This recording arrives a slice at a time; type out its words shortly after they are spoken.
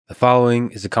The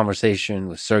following is a conversation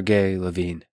with Sergey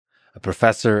Levin, a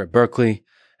professor at Berkeley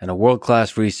and a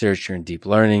world-class researcher in deep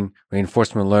learning,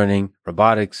 reinforcement learning,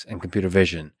 robotics, and computer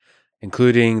vision,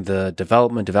 including the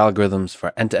development of algorithms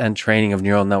for end-to-end training of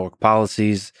neural network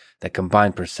policies that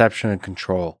combine perception and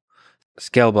control,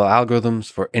 scalable algorithms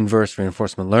for inverse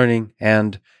reinforcement learning,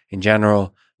 and, in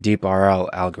general, deep RL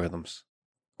algorithms.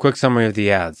 Quick summary of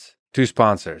the ads. 2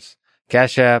 sponsors,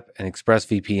 Cash App and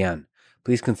ExpressVPN.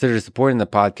 Please consider supporting the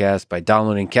podcast by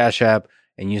downloading Cash App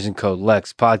and using code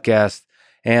LEXPODCAST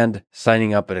and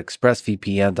signing up at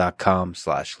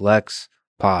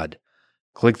expressvpn.com/LEXPOD.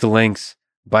 Click the links,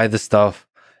 buy the stuff.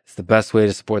 It's the best way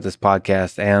to support this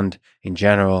podcast and, in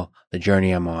general, the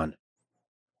journey I'm on.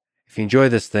 If you enjoy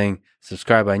this thing,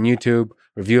 subscribe on YouTube,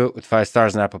 review it with 5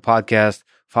 stars on Apple Podcasts,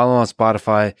 follow on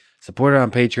Spotify, support it on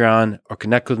Patreon, or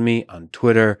connect with me on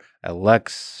Twitter at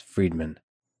Lex Friedman.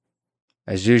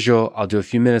 As usual, I'll do a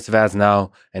few minutes of ads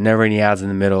now and never any ads in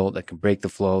the middle that can break the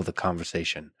flow of the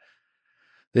conversation.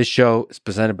 This show is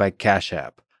presented by Cash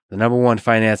App, the #1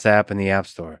 finance app in the App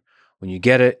Store. When you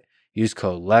get it, use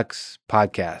code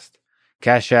LEXPODCAST.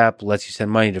 Cash App lets you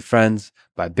send money to friends,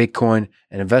 buy Bitcoin,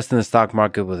 and invest in the stock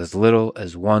market with as little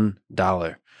as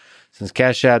 $1. Since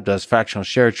Cash App does fractional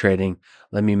share trading,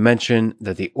 let me mention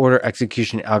that the order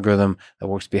execution algorithm that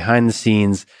works behind the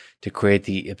scenes to create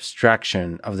the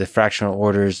abstraction of the fractional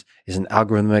orders is an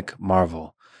algorithmic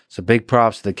marvel. So big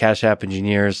props to the Cash App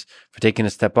engineers for taking a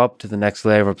step up to the next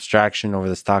layer of abstraction over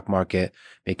the stock market,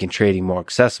 making trading more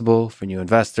accessible for new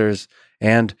investors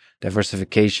and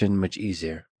diversification much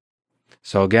easier.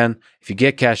 So again, if you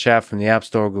get Cash App from the App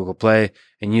Store or Google Play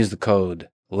and use the code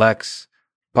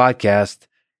LEXPODCAST,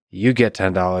 you get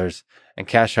 $10, and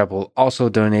Cash App will also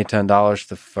donate $10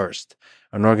 to FIRST,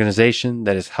 an organization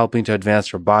that is helping to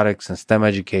advance robotics and STEM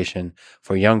education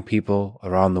for young people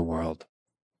around the world.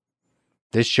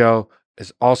 This show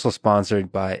is also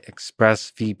sponsored by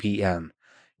ExpressVPN.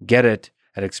 Get it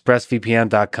at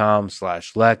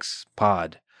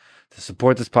expressvpn.com/LexPod to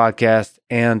support this podcast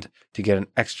and to get an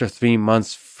extra 3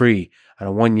 months free on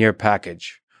a 1-year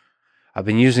package. I've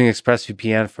been using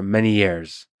ExpressVPN for many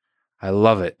years. I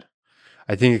love it.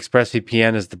 I think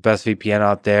ExpressVPN is the best VPN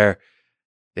out there.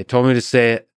 They told me to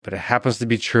say it, but it happens to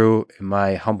be true in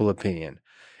my humble opinion.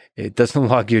 It doesn't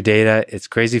log your data. It's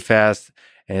crazy fast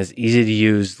and it's easy to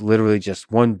use, literally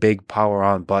just one big power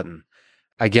on button.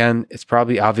 Again, it's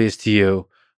probably obvious to you,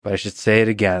 but I should say it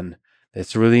again.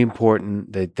 It's really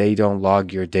important that they don't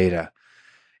log your data.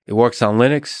 It works on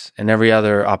Linux and every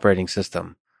other operating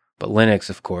system, but Linux,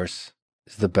 of course,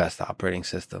 is the best operating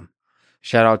system.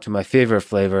 Shout out to my favorite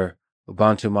flavor,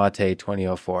 Ubuntu Mate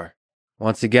 2004.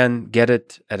 Once again, get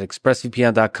it at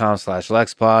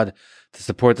expressvpn.com/LexPod to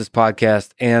support this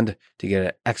podcast and to get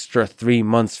an extra 3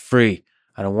 months free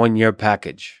on a 1-year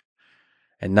package.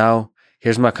 And now,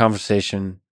 here's my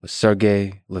conversation with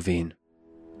Sergey Levin.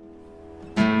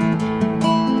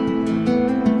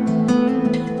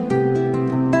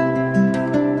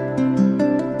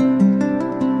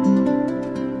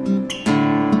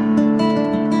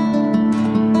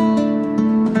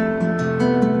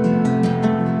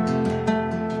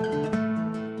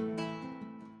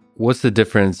 What's the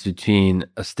difference between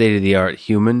a state-of-the-art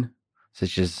human,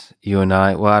 such as you and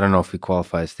I? Well, I don't know if we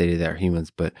qualify as state-of-the-art humans,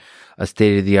 but a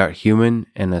state-of-the-art human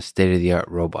and a state-of-the-art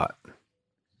robot?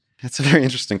 That's a very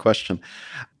interesting question.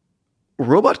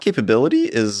 Robot capability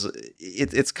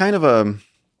it's kind of I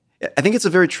think it's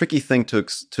a very tricky thing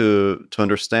to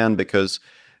understand, because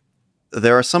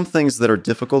there are some things that are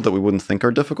difficult that we wouldn't think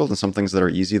are difficult, and some things that are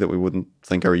easy that we wouldn't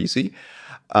think are easy.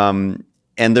 And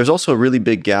there's also a really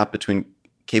big gap between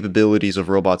capabilities of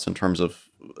robots in terms of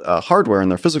hardware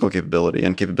and their physical capability,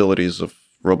 and capabilities of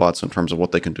robots in terms of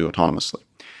what they can do autonomously.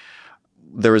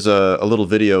 There is a little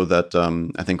video that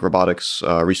I think robotics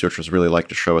researchers really like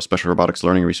to show, especially robotics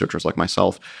learning researchers like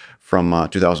myself, from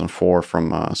 2004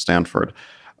 from Stanford,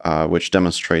 which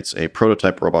demonstrates a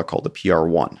prototype robot called the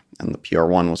PR1. And the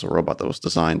PR1 was a robot that was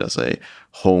designed as a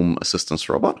home assistance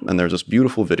robot. And there's this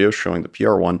beautiful video showing the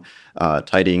PR1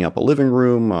 tidying up a living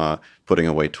room, putting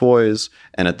away toys,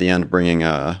 and at the end bringing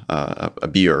a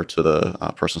beer to the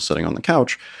person sitting on the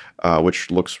couch, which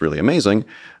looks really amazing.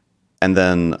 And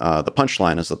then the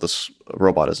punchline is that this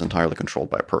robot is entirely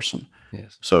controlled by a person.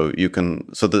 Yes. So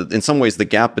in some ways, the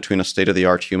gap between a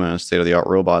state-of-the-art human and a state-of-the-art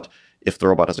robot, if the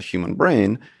robot has a human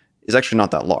brain, is actually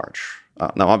not that large.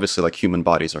 Now, obviously, like, human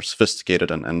bodies are sophisticated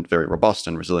and very robust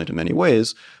and resilient in many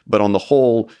ways, but on the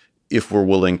whole, if we're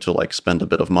willing to spend a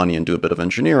bit of money and do a bit of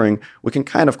engineering, we can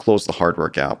kind of close the hardware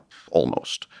gap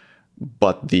almost.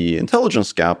 But the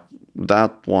intelligence gap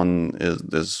that one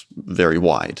is very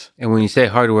wide. And when you say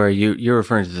hardware, you're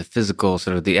referring to the physical,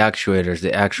 sort of the actuators,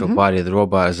 the actual body of the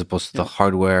robot, as opposed to the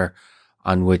hardware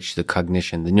on which the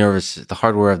cognition, the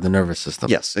hardware of the nervous system.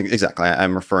 Yes, exactly.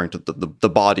 I'm referring to the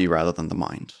body rather than the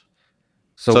mind.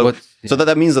 So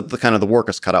that means that the work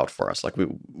is cut out for us. Like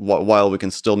while we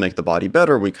can still make the body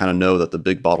better, we kind of know that the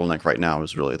big bottleneck right now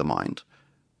is really the mind.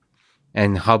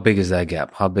 And how big is that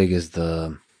gap? How big is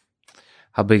the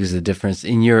difference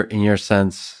in your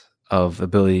sense of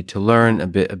ability to learn,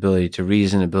 ability to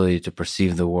reason, ability to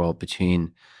perceive the world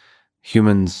between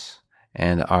humans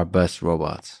and our best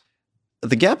robots?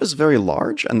 The gap is very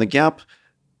large, and the gap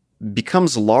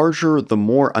becomes larger the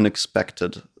more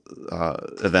unexpected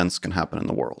events can happen in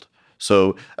the world.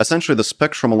 So essentially, the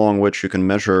spectrum along which you can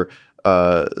measure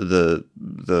the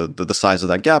size of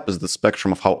that gap is the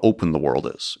spectrum of how open the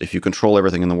world is. If you control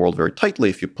everything in the world very tightly,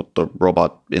 if you put the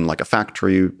robot in like a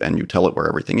factory and you tell it where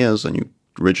everything is and you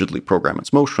rigidly program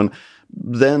its motion,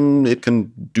 then it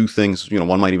can do things,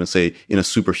 one might even say in a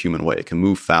superhuman way. It can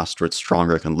move faster, it's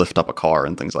stronger, it can lift up a car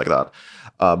and things like that.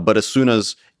 But as soon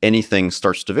as anything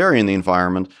starts to vary in the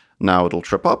environment, now it'll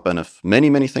trip up. And if many,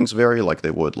 many things vary, like they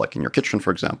would, like in your kitchen,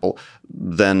 for example,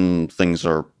 then things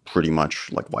are pretty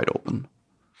much like wide open.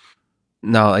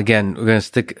 Now, again, we're going to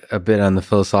stick a bit on the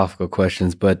philosophical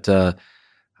questions, but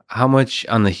how much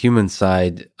on the human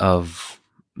side of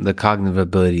the cognitive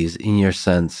abilities, in your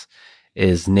sense,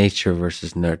 is nature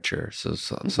versus nurture?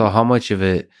 So how much of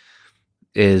it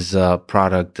is a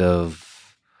product of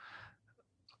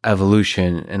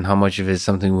evolution, and how much of it is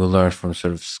something we learn from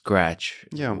sort of scratch,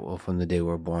 from the day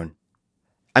we're born?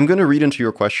 I'm going to read into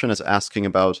your question as asking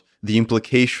about the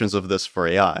implications of this for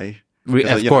AI.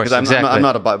 Of course, exactly. I'm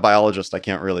not a biologist. I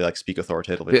can't really speak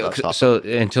authoritatively about that topic. So,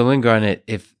 and to linger on it,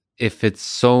 if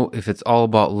it's all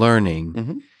about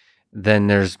learning, then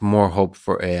there's more hope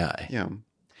for AI. Yeah.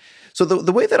 So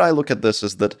the way that I look at this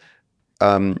is that,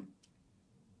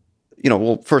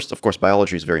 first, of course,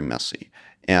 biology is very messy.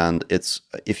 And it's,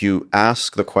 if you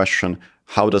ask the question,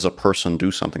 how does a person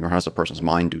do something, or how does a person's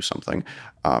mind do something,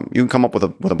 you can come up with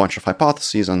a bunch of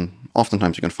hypotheses, and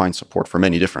oftentimes you can find support for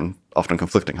many different, often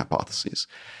conflicting hypotheses.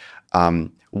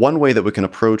 One way that we can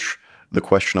approach the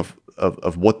question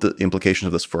of what the implications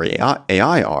of this for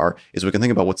AI are is we can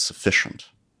think about what's sufficient.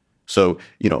 So,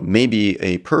 maybe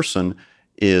a person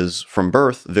is from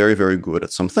birth very, very good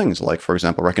at some things, like, for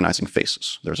example, recognizing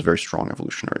faces. There's a very strong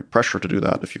evolutionary pressure to do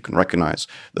that. If you can recognize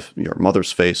your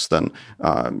mother's face, then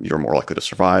you're more likely to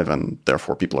survive, and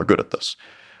therefore people are good at this.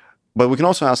 But we can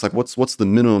also ask, what's the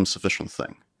minimum sufficient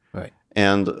thing? Right.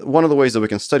 And one of the ways that we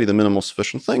can study the minimal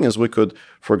sufficient thing is we could,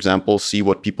 for example, see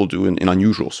what people do in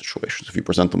unusual situations. If you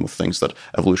present them with things that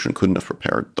evolution couldn't have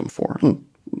prepared them for.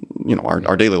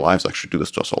 Our daily lives actually do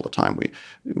this to us all the time.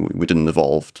 We didn't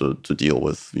evolve to deal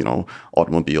with,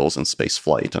 automobiles and space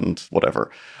flight and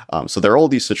whatever. So there are all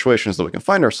these situations that we can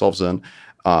find ourselves in,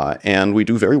 and we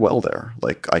do very well there.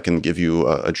 Like, I can give you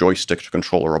a joystick to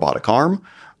control a robotic arm,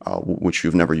 which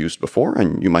you've never used before,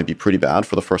 and you might be pretty bad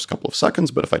for the first couple of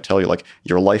seconds, but if I tell you,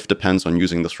 your life depends on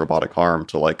using this robotic arm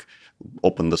to,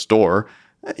 open this door,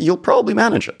 you'll probably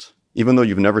manage it. Even though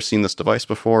you've never seen this device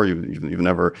before, you've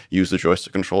never used a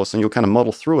joystick to control this, and you'll kind of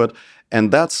muddle through it.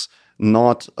 And that's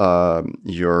not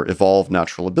your evolved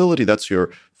natural ability. That's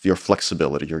your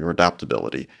flexibility, your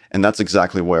adaptability. And that's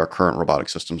exactly why our current robotic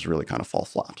systems really kind of fall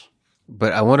flat.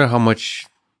 But I wonder how much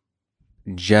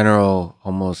general,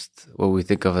 almost what we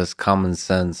think of as common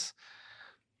sense,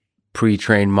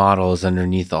 pre-trained models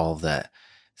underneath all of that.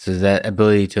 So that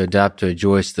ability to adapt to a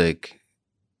joystick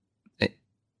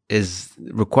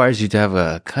requires you to have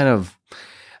a kind of,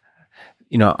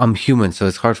 I'm human, so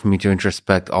it's hard for me to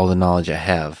introspect all the knowledge I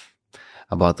have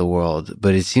about the world.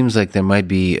 But it seems like there might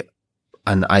be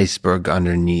an iceberg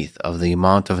underneath of the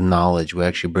amount of knowledge we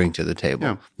actually bring to the table.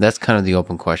 Yeah. That's kind of the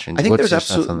open question. I think there's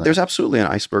absolutely an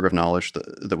iceberg of knowledge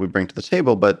that we bring to the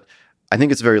table, but I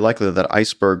think it's very likely that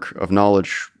iceberg of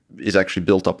knowledge is actually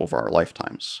built up over our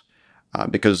lifetimes,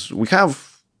 because we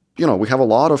have a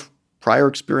lot of prior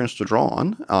experience to draw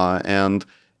on, and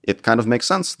it kind of makes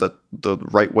sense that the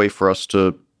right way for us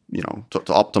to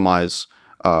optimize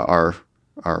our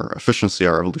efficiency,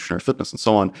 our evolutionary fitness, and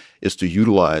so on, is to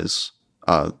utilize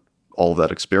all of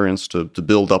that experience to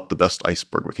build up the best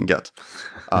iceberg we can get.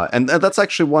 And that's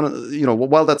actually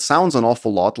while that sounds an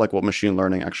awful lot like what machine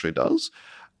learning actually does,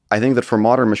 I think that for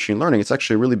modern machine learning, it's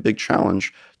actually a really big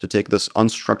challenge to take this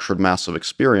unstructured mass of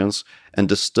experience and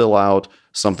distill out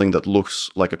something that looks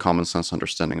like a common sense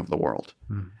understanding of the world.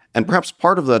 And perhaps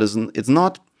part of that it's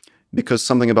not because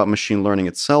something about machine learning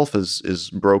itself is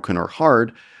broken or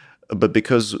hard, but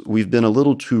because we've been a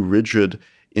little too rigid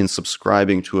in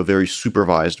subscribing to a very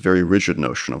supervised, very rigid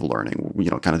notion of learning,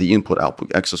 kind of the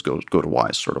input-output, X's go to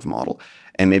Y's sort of model.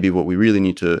 And maybe what we really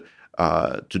need to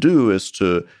do is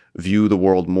to view the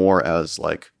world more as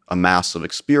like a mass of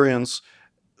experience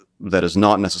that is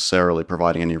not necessarily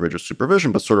providing any rigid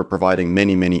supervision, but sort of providing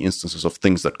many, many instances of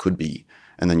things that could be.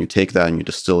 And then you take that and you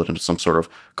distill it into some sort of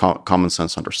common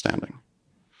sense understanding.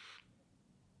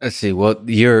 Let's see. Well,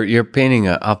 you're painting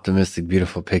an optimistic,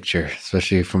 beautiful picture,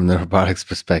 especially from the robotics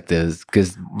perspective,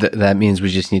 because that means we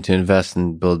just need to invest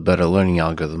and build better learning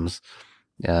algorithms,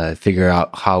 figure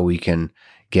out how we can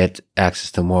get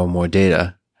access to more and more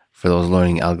data for those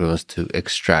learning algorithms to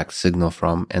extract signal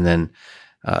from, and then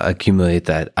accumulate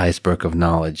that iceberg of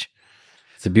knowledge.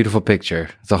 It's a beautiful picture.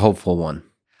 It's a hopeful one.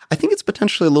 I think it's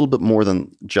potentially a little bit more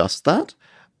than just that.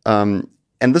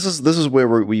 And this is where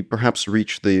we perhaps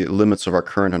reach the limits of our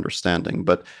current understanding.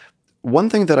 But one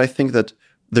thing that I think that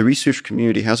the research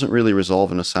community hasn't really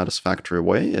resolved in a satisfactory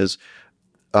way is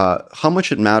how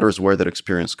much it matters where that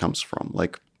experience comes from.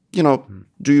 Like, do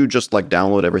you just like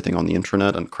download everything on the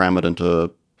internet and cram it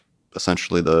into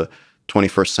essentially the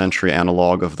 21st century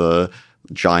analog of the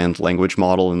giant language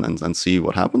model and see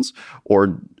what happens?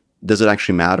 Or does it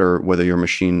actually matter whether your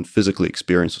machine physically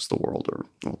experiences the world, or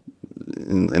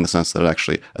in the sense that it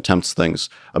actually attempts things,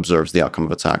 observes the outcome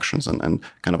of its actions, and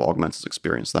kind of augments its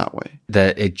experience that way?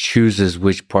 That it chooses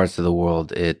which parts of the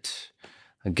world it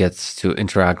gets to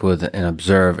interact with and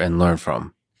observe and learn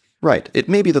from. Right. It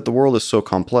may be that the world is so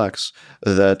complex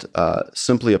that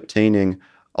simply obtaining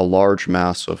a large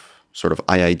mass of sort of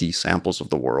IID samples of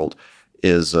the world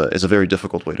is a very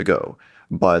difficult way to go.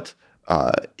 But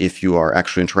if you are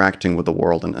actually interacting with the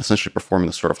world and essentially performing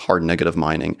this sort of hard negative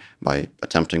mining by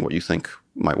attempting what you think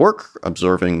might work,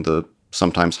 observing the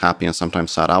sometimes happy and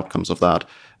sometimes sad outcomes of that,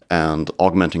 and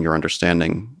augmenting your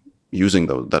understanding using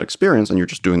that experience, and you're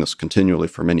just doing this continually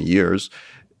for many years,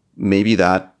 maybe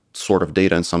that sort of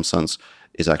data in some sense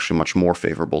is actually much more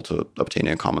favorable to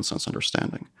obtaining a common sense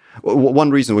understanding.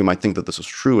 One reason we might think that this is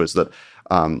true is that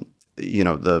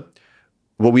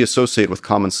what we associate with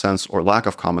common sense or lack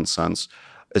of common sense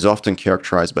is often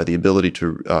characterized by the ability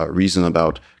to reason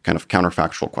about kind of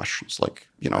counterfactual questions. Like,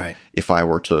 right. If I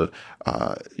were to,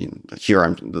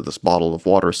 here this bottle of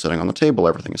water is sitting on the table,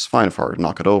 everything is fine. If I were to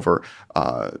knock it over,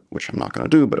 which I'm not going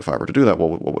to do, but if I were to do that,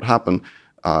 what would happen?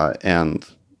 And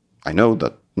I know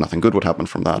that nothing good would happen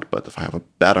from that. But if I have a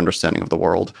bad understanding of the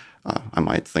world, I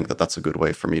might think that that's a good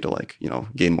way for me to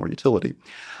gain more utility.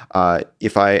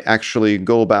 If I actually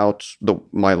go about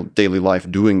my daily life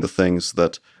doing the things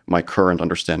that my current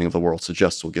understanding of the world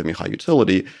suggests will give me high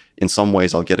utility, in some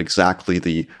ways I'll get exactly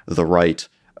the right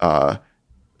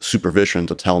supervision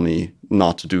to tell me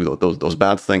not to do those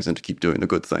bad things and to keep doing the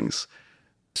good things.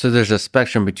 So there's a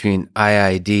spectrum between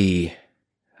IID,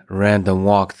 random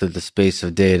walk through the space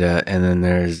of data, and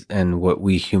then what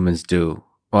we humans do.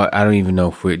 Well, I don't even know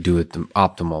if we do it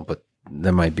optimal, but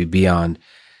there might be beyond.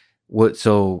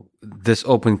 So this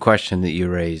open question that you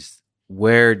raised,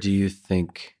 where do you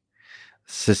think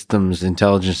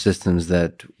intelligent systems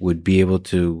that would be able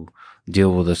to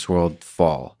deal with this world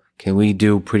fall? Can we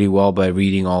do pretty well by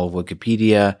reading all of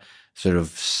Wikipedia, sort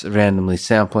of randomly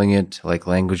sampling it like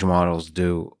language models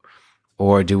do?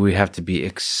 Or do we have to be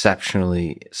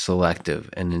exceptionally selective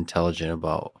and intelligent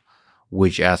about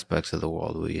which aspects of the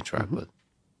world we interact with?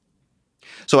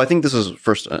 So I think this is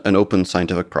first an open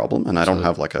scientific problem, and I don't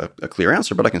have like a clear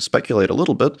answer, but I can speculate a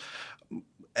little bit.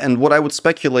 And what I would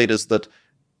speculate is that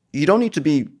you don't need to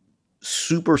be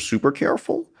super, super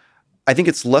careful. I think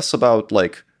it's less about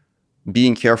like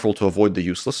being careful to avoid the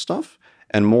useless stuff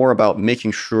and more about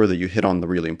making sure that you hit on the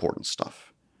really important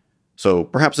stuff. So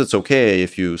perhaps it's okay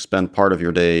if you spend part of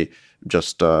your day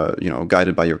just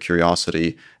guided by your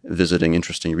curiosity, visiting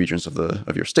interesting regions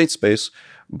of your state space.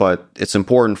 But it's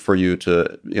important for you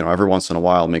to every once in a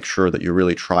while make sure that you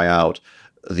really try out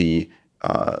the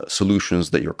solutions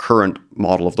that your current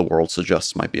model of the world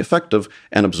suggests might be effective,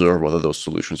 and observe whether those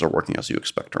solutions are working as you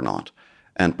expect or not.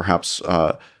 And perhaps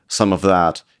some of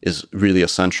that is really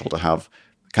essential to have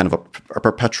kind of a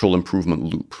perpetual improvement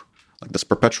loop. Like this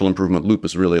perpetual improvement loop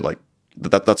is really like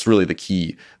that's really the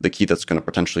key that's going to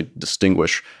potentially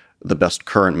distinguish the best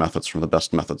current methods from the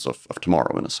best methods of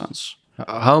tomorrow, in a sense.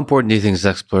 How important do you think is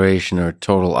exploration or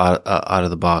total out of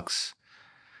the box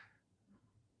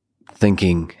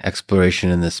thinking, exploration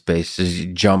in this space? As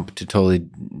you jump to totally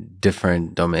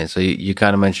different domains. So you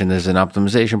kind of mentioned there's an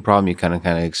optimization problem. You kind of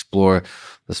explore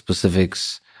the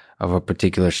specifics of a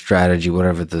particular strategy,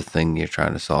 whatever the thing you're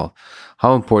trying to solve.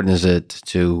 How important is it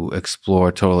to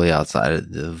explore totally outside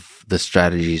of the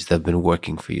strategies that have been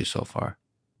working for you so far?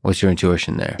 What's your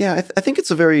intuition there? Yeah, I think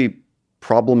it's a very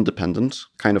problem-dependent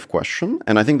kind of question.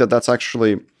 And I think that that's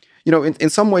actually, in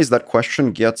some ways that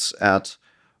question gets at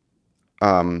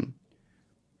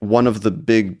one of the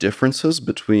big differences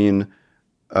between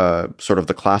sort of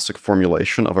the classic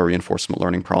formulation of a reinforcement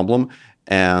learning problem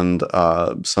and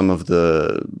some of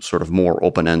the sort of more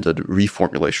open-ended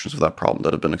reformulations of that problem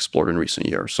that have been explored in recent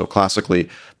years. So classically,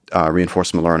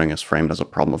 reinforcement learning is framed as a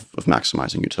problem of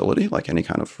maximizing utility, like any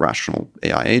kind of rational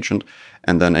AI agent,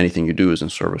 and then anything you do is in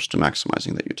service to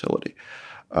maximizing that utility.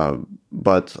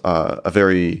 But a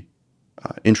very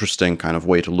interesting kind of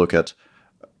way to look at,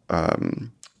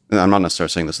 and I'm not necessarily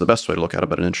saying this is the best way to look at it,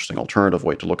 but an interesting alternative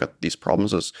way to look at these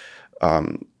problems is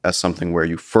as something where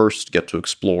you first get to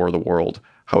explore the world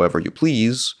however you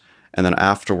please, and then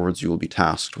afterwards you will be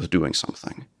tasked with doing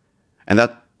something. And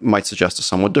that might suggest a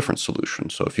somewhat different solution.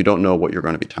 So if you don't know what you're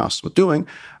going to be tasked with doing,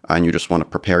 and you just want to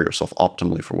prepare yourself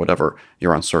optimally for whatever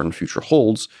your uncertain future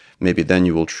holds, maybe then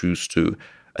you will choose to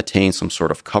attain some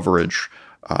sort of coverage,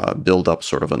 build up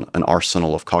sort of an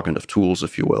arsenal of cognitive tools,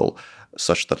 if you will,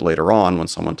 such that later on, when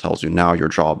someone tells you, now your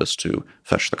job is to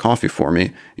fetch the coffee for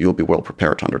me, you'll be well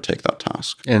prepared to undertake that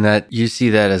task. And that you see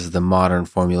that as the modern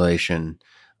formulation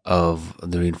of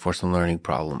the reinforcement learning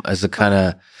problem, as a kind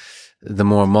of the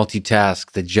more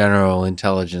multitask, the general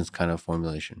intelligence kind of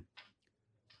formulation.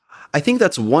 I think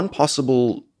that's one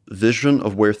possible vision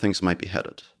of where things might be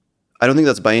headed. I don't think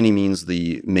that's by any means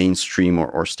the mainstream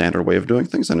or standard way of doing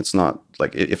things, and it's not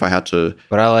like if I had to.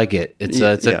 But I like it. It's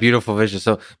a beautiful vision.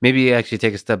 So maybe actually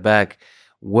take a step back.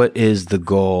 What is the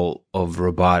goal of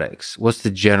robotics? What's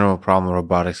the general problem of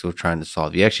robotics we're trying to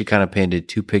solve? You actually kind of painted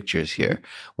two pictures here.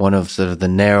 One of sort of the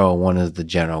narrow, one of the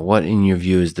general. What, in your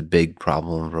view, is the big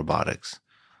problem of robotics?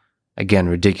 Again,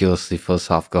 ridiculously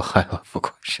philosophical, high-level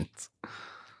questions.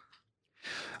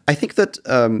 I think that.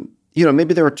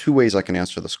 Maybe there are two ways I can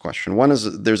answer this question. One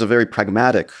is there's a very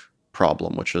pragmatic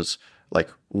problem, which is like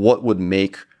what would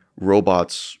make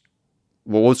robots,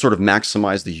 what would sort of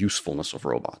maximize the usefulness of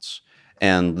robots?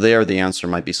 And there the answer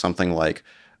might be something like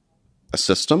a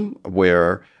system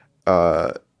where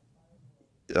a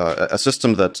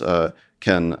system that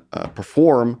can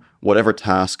perform whatever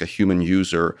task a human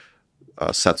user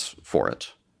sets for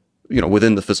it.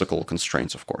 Within the physical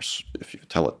constraints, of course. If you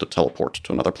tell it to teleport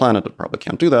to another planet, it probably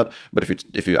can't do that. But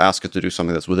if you ask it to do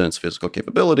something that's within its physical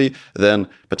capability, then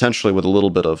potentially with a little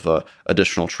bit of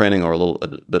additional training or a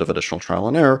bit of additional trial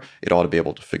and error, it ought to be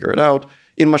able to figure it out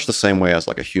in much the same way as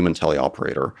like a human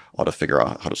teleoperator ought to figure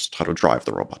out how to drive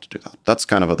the robot to do that. That's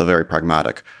kind of the very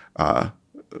pragmatic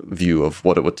view of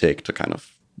what it would take to kind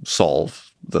of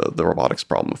solve the robotics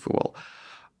problem, if we will.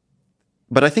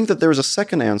 But I think that there is a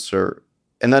second answer.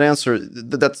 And the answer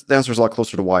is a lot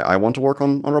closer to why I want to work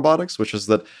on robotics, which is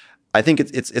that I think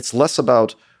it's less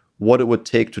about what it would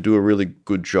take to do a really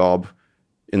good job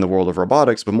in the world of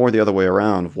robotics, but more the other way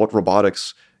around, what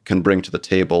robotics can bring to the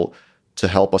table to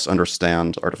help us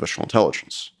understand artificial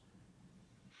intelligence.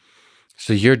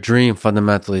 So your dream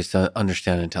fundamentally is to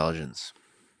understand intelligence.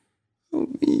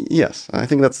 Yes, I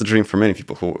think that's the dream for many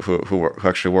people who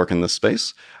actually work in this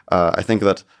space. I think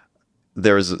that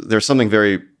there's something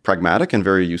very pragmatic and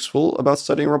very useful about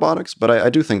studying robotics, but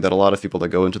I do think that a lot of people that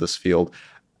go into this field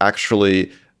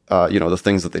actually, the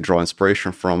things that they draw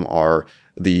inspiration from are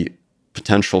the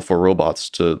potential for robots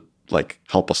to like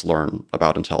help us learn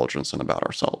about intelligence and about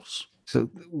ourselves. So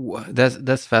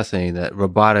that's fascinating. That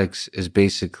robotics is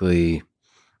basically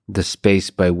the space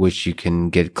by which you can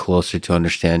get closer to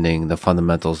understanding the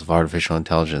fundamentals of artificial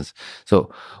intelligence.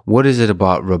 So what is it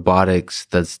about robotics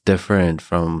that's different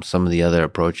from some of the other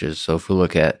approaches? So if we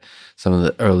look at some of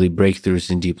the early breakthroughs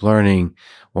in deep learning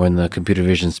or in the computer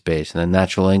vision space and the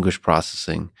natural language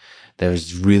processing,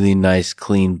 there's really nice,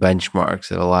 clean benchmarks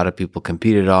that a lot of people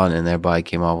competed on and thereby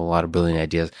came out with a lot of brilliant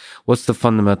ideas. What's the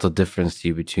fundamental difference to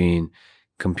you between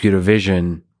computer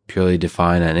vision, purely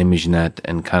defined, and ImageNet,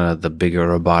 and kind of the bigger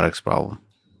robotics problem?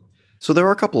 So there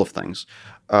are a couple of things.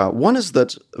 One is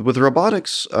that with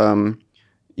robotics,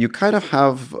 you kind of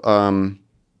have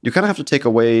to take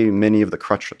away many of the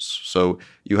crutches. So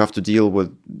you have to deal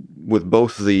with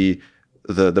both the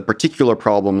particular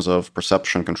problems of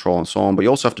perception, control, and so on, but you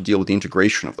also have to deal with the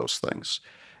integration of those things.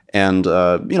 And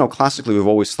classically, we've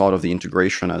always thought of the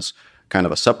integration as kind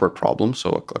of a separate problem. So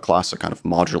a classic kind of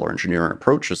modular engineering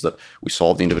approach is that we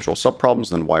solve the individual subproblems,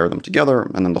 then wire them together,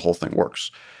 and then the whole thing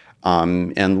works.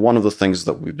 And one of the things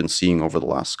that we've been seeing over the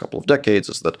last couple of decades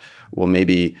is that, well,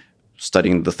 maybe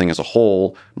studying the thing as a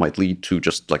whole might lead to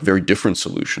just like very different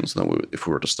solutions than if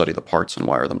we were to study the parts and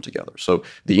wire them together. So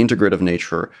the integrative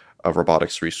nature of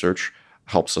robotics research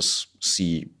helps us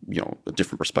see,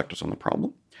 different perspectives on the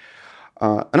problem.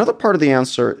 Another part of the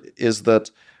answer is that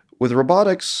with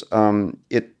robotics,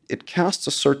 it casts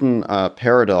a certain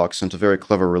paradox into very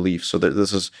clever relief. So that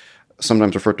this is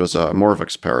sometimes referred to as a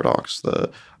Moravec's paradox, the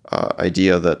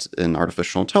idea that in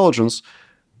artificial intelligence,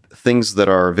 things that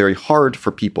are very hard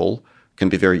for people can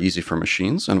be very easy for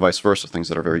machines, and vice versa. Things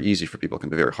that are very easy for people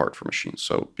can be very hard for machines.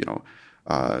 So,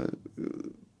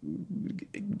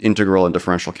 integral and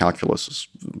differential calculus is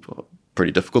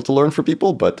pretty difficult to learn for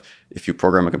people, but if you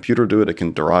program a computer to do it, it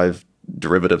can derive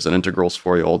derivatives and integrals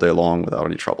for you all day long without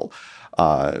any trouble.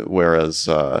 Whereas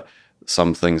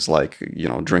some things like,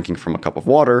 drinking from a cup of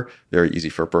water, very easy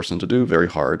for a person to do, very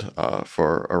hard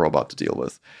for a robot to deal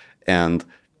with. And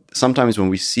sometimes when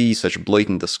we see such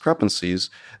blatant discrepancies,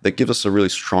 that gives us a really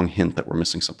strong hint that we're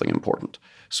missing something important.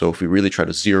 So if we really try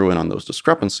to zero in on those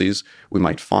discrepancies, we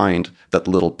might find that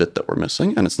little bit that we're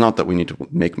missing. And it's not that we need to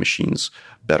make machines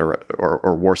better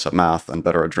or worse at math and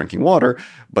better at drinking water,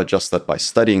 but just that by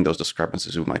studying those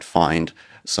discrepancies, we might find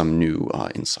some new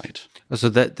insight. So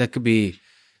that could be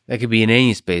in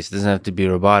any space. It doesn't have to be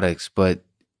robotics, but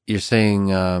you're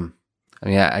saying,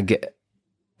 I get.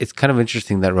 It's kind of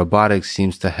interesting that robotics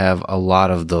seems to have a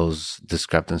lot of those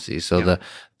discrepancies. So the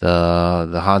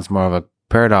Hans-Moravec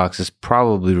paradox is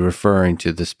probably referring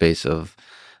to the space of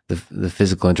the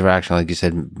physical interaction, like you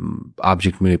said,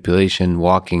 object manipulation,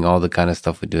 walking, all the kind of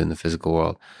stuff we do in the physical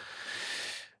world.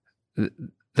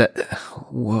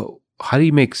 How do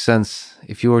you make sense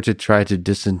if you were to try to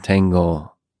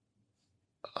disentangle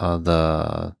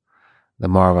the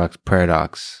Moravec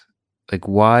paradox? Like,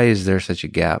 why is there such a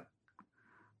gap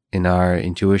in our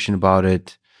intuition about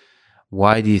it?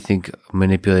 Why do you think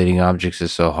manipulating objects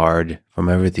is so hard from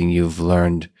everything you've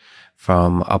learned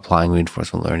from applying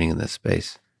reinforcement learning in this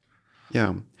space?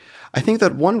 Yeah. I think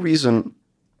that one reason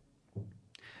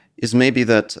is maybe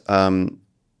that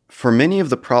for many of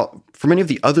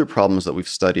the other problems that we've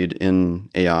studied in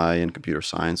AI and computer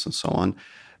science and so on,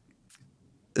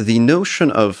 the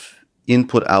notion of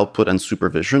input, output, and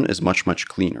supervision is much, much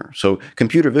cleaner. So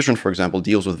computer vision, for example,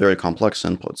 deals with very complex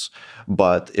inputs,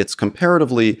 but it's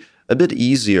comparatively a bit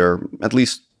easier, at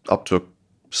least up to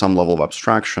some level of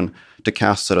abstraction, to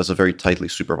cast it as a very tightly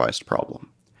supervised problem.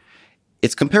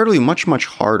 It's comparatively much, much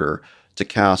harder to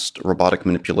cast robotic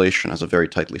manipulation as a very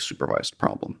tightly supervised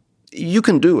problem. You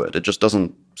can do it, it just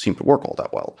doesn't seem to work all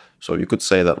that well. So you could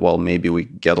say that, well, maybe we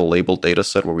get a labeled data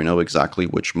set where we know exactly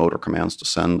which motor commands to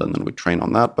send, and then we train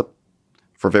on that, but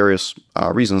for various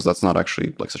reasons, that's not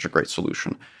actually like such a great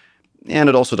solution. And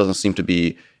it also doesn't seem to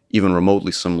be even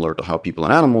remotely similar to how people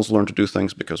and animals learn to do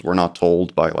things, because we're not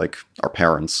told by like our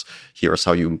parents, here's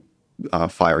how you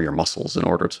fire your muscles in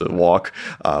order to walk.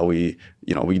 We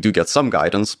do get some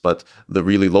guidance, but the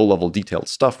really low-level detailed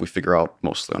stuff we figure out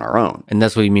mostly on our own. And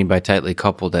that's what you mean by tightly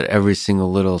coupled, that every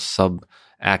single little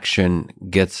sub-action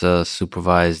gets a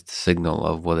supervised signal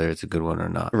of whether it's a good one or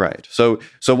not. Right. So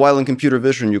while in computer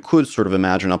vision, you could sort of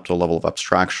imagine up to a level of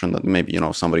abstraction that maybe,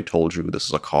 somebody told you this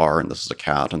is a car and this is a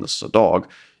cat and this is a dog,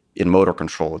 in motor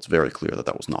control, it's very clear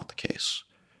that was not the case.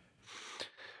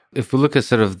 If we look at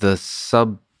sort of the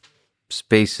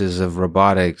subspaces of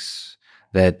robotics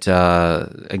that,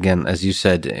 again, as you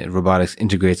said, robotics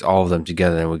integrates all of them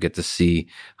together, and we get to see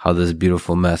how this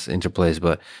beautiful mess interplays.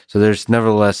 But so there's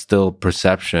nevertheless still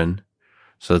perception.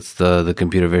 So it's the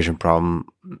computer vision problem,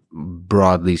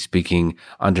 broadly speaking,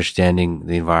 understanding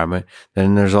the environment.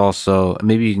 Then there's also,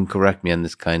 maybe you can correct me on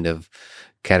this kind of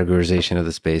categorization of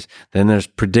the space. Then there's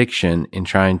prediction in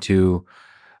trying to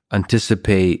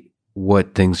anticipate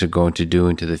what things are going to do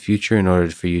into the future in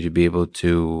order for you to be able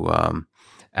to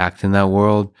act in that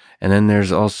world. And then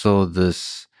there's also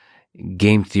this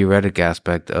game theoretic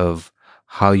aspect of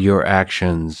how your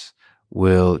actions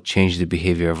will change the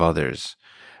behavior of others.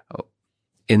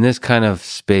 In this kind of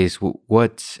space,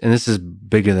 and this is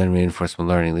bigger than reinforcement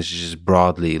learning, this is just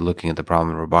broadly looking at the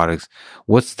problem in robotics,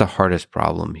 what's the hardest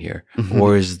problem here? Mm-hmm.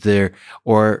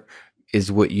 Or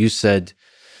is what you said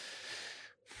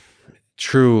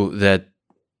true, that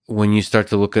when you start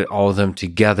to look at all of them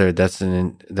together, that's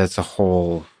a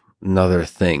whole another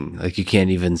thing? Like, you can't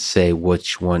even say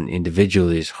which one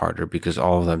individually is harder, because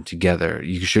all of them together,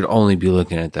 you should only be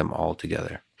looking at them all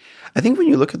together. I think when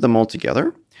you look at them all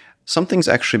together, some things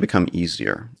actually become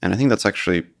easier, and I think that's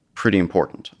actually pretty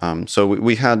important. So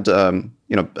we had,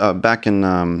 back in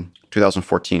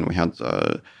 2014, we had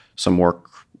some work,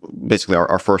 basically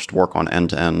our first work on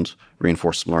end-to-end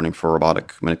reinforcement learning for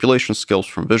robotic manipulation skills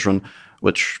from vision,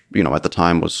 which, at the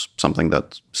time was something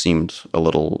that seemed a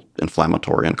little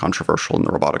inflammatory and controversial in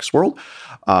the robotics world.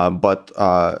 But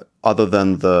other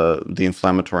than the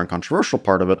inflammatory and controversial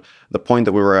part of it, the point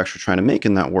that we were actually trying to make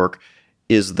in that work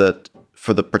is that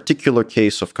for the particular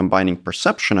case of combining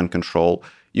perception and control,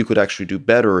 you could actually do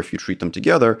better if you treat them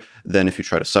together than if you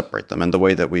try to separate them. And the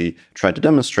way that we tried to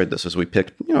demonstrate this is we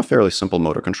picked, a fairly simple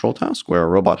motor control task where a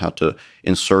robot had to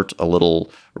insert a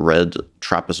little red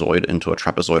trapezoid into a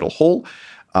trapezoidal hole.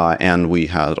 And we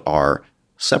had our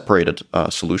separated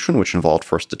solution, which involved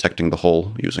first detecting the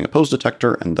hole using a pose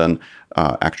detector and then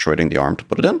actuating the arm to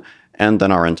put it in. And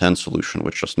then our intent solution,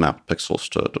 which just mapped pixels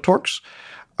to torques.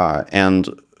 And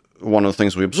one of the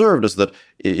things we observed is that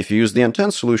if you use the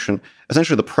intent solution,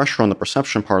 essentially the pressure on the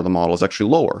perception part of the model is actually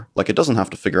lower. Like, it doesn't have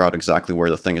to figure out exactly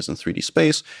where the thing is in 3D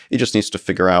space. It just needs to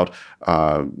figure out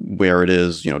where it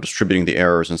is, distributing the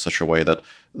errors in such a way that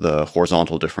the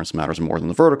horizontal difference matters more than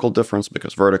the vertical difference,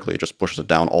 because vertically it just pushes it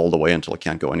down all the way until it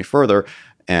can't go any further.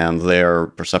 And their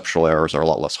perceptual errors are a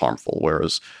lot less harmful,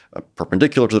 whereas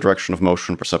perpendicular to the direction of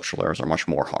motion, perceptual errors are much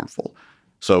more harmful.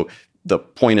 So the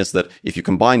point is that if you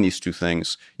combine these two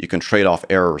things, you can trade off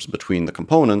errors between the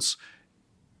components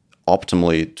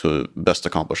optimally to best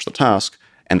accomplish the task,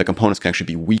 and the components can actually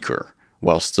be weaker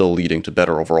while still leading to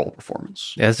better overall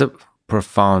performance. That's a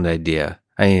profound idea.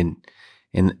 I mean,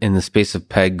 in the space of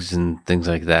pegs and things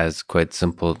like that, it's quite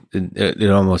simple. It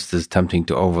almost is tempting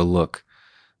to overlook,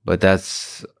 but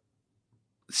that's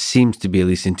seems to be, at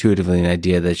least intuitively, an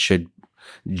idea that should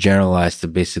generalize to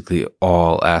basically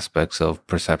all aspects of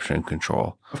perception and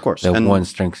control. Of course. That one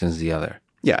strengthens the other.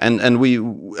 Yeah, and we,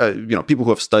 people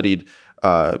who have studied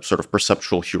sort of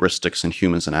perceptual heuristics in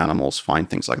humans and animals find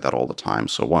things like that all the time.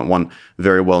 So one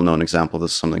very well-known example of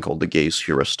this is something called the gaze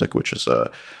heuristic, which is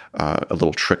a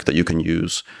little trick that you can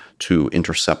use to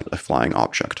intercept a flying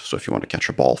object. So if you want to catch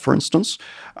a ball, for instance,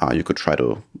 you could try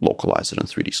to localize it in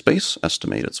 3D space,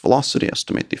 estimate its velocity,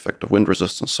 estimate the effect of wind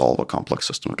resistance, solve a complex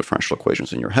system of differential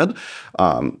equations in your head.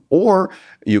 Or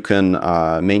you can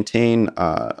maintain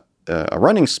a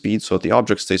running speed so that the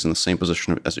object stays in the same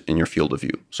position as in your field of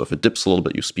view. So if it dips a little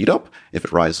bit, you speed up. If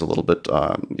it rises a little bit,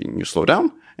 you slow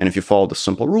down. And if you follow the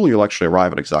simple rule, you'll actually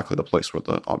arrive at exactly the place where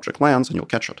the object lands and you'll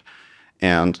catch it.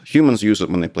 And humans use it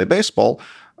when they play baseball.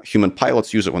 Human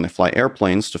pilots use it when they fly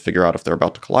airplanes to figure out if they're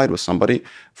about to collide with somebody.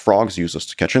 Frogs use this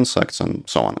to catch insects, and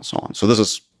so on and so on. So this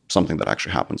is something that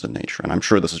actually happens in nature. And I'm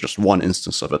sure this is just one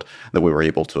instance of it that we were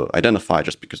able to identify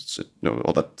just because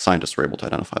that scientists were able to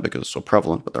identify because it's so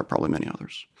prevalent, but there are probably many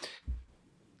others.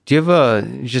 Do you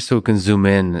have just so we can zoom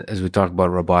in as we talk about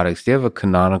robotics, do you have a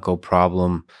canonical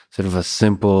problem, sort of a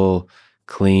simple,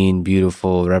 clean,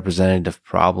 beautiful, representative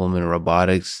problem in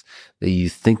robotics that you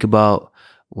think about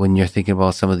when you're thinking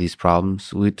about some of these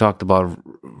problems? We talked about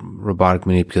robotic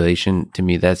manipulation. To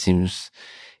me, that seems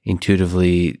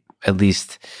intuitively, at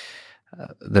least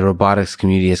the robotics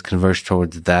community has converged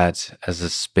towards that as a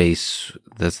space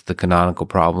that's the canonical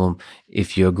problem.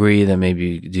 If you agree, then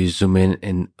maybe do you zoom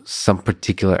in some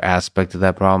particular aspect of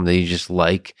that problem that you just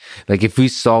like if we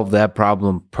solve that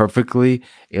problem perfectly,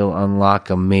 it'll unlock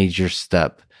a major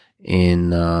step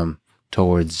in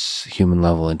towards human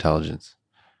level intelligence.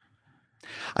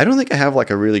 I don't think I have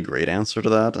a really great answer to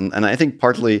that. And I think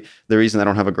partly the reason I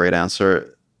don't have a great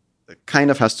answer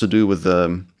kind of has to do with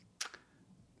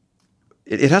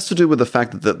it has to do with the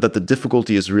fact that the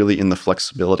difficulty is really in the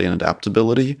flexibility and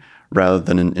adaptability rather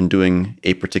than in doing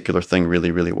a particular thing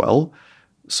really, really well.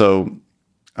 So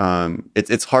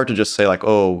it's hard to just say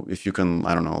if you can,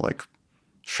 I don't know,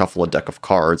 shuffle a deck of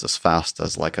cards as fast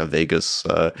as a Vegas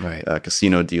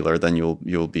casino dealer, then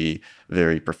you'll be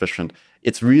very proficient.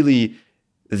 It's really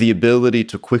the ability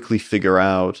to quickly figure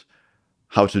out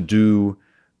how to do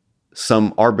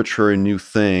some arbitrary new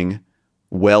thing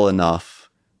well enough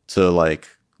to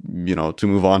to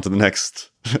move on to the next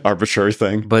arbitrary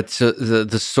thing. But so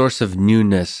the source of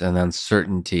newness and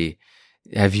uncertainty,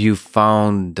 have you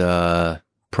found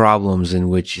problems in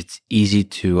which it's easy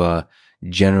to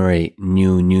generate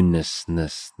newness?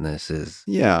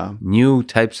 Yeah. New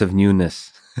types of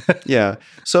newness. Yeah.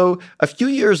 So a few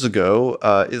years ago,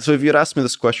 so if you had asked me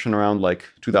this question around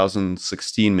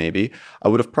 2016 maybe, I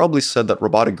would have probably said that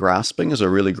robotic grasping is a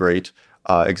really great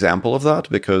example of that,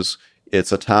 because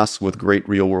it's a task with great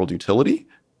real-world utility.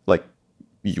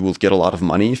 You will get a lot of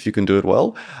money if you can do it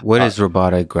well. What is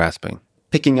robotic grasping?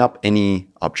 Picking up any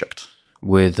object.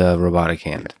 With a robotic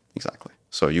hand. Yeah, exactly.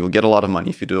 So you will get a lot of money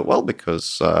if you do it well,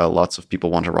 because lots of people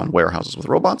want to run warehouses with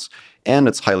robots. And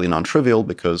it's highly non-trivial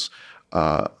because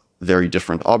very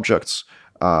different objects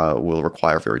will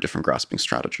require very different grasping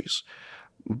strategies.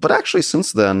 But actually,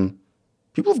 since then,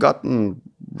 people have gotten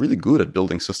really good at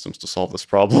building systems to solve this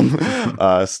problem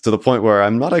to the point where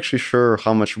I'm not actually sure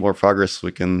how much more progress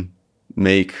we can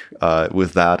make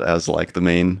with that as the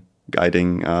main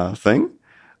guiding thing.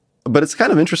 But it's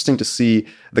kind of interesting to see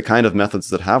the kind of methods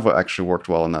that have actually worked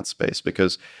well in that space,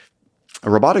 because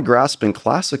robotic grasping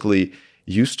classically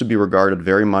used to be regarded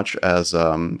very much as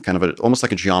kind of almost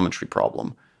like a geometry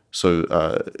problem. So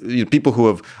people who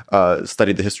have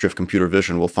studied the history of computer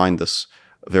vision will find this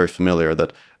very familiar,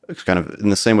 that it's kind of in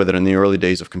the same way that in the early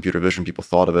days of computer vision, people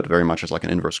thought of it very much as like an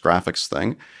inverse graphics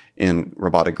thing. In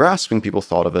robotic grasping, people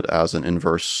thought of it as an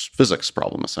inverse physics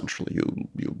problem, essentially.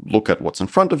 You look at what's in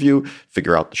front of you,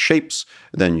 figure out the shapes,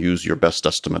 then use your best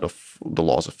estimate of the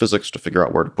laws of physics to figure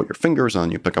out where to put your fingers, and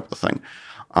then you pick up the thing.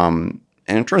 And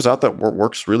it turns out that what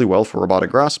works really well for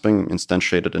robotic grasping,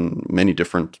 instantiated in many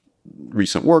different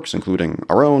recent works, including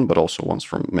our own, but also ones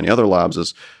from many other labs,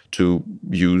 is to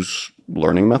use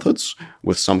learning methods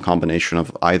with some combination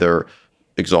of either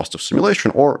exhaustive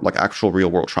simulation or like actual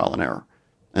real-world trial and error.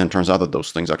 And it turns out that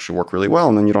those things actually work really well,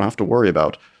 and then you don't have to worry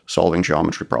about solving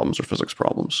geometry problems or physics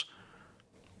problems.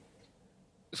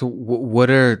 So what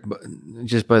are,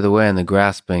 just by the way, in the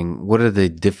grasping, what are the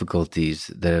difficulties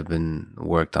that have been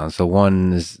worked on? So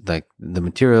one is like the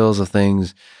materials of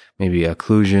things, maybe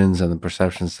occlusions on the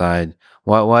perception side.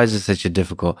 Why is it such a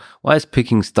difficult, why is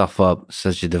picking stuff up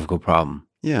such a difficult problem?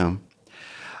 Yeah.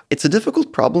 It's a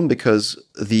difficult problem because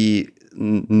the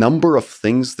number of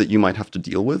things that you might have to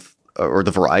deal with, or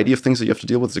the variety of things that you have to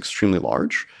deal with, is extremely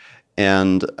large.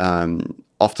 And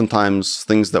oftentimes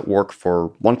things that work for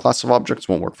one class of objects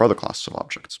won't work for other classes of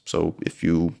objects. So if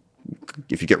you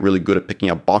get really good at picking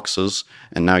up boxes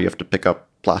and now you have to pick up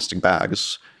plastic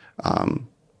bags,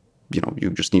 you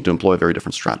just need to employ a very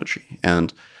different strategy.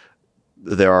 And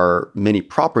there are many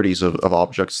properties of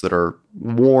objects that are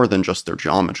more than just their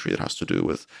geometry. It has to do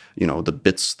with, the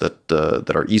bits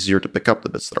that are easier to pick up, the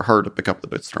bits that are hard to pick up, the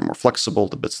bits that are more flexible,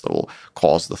 the bits that will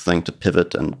cause the thing to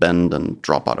pivot and bend and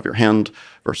drop out of your hand,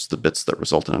 versus the bits that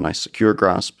result in a nice secure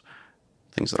grasp.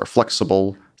 Things that are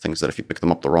flexible, things that if you pick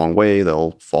them up the wrong way,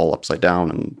 they'll fall upside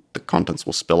down and the contents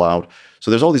will spill out.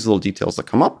 So there's all these little details that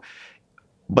come up.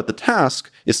 But the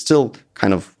task is still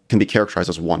can be characterized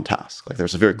as one task. Like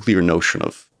there's a very clear notion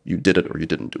of you did it or you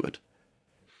didn't do it.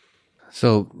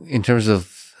 So in terms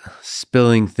of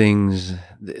spilling things,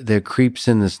 there creeps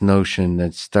in this notion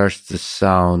that starts to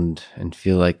sound and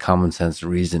feel like common sense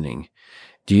reasoning.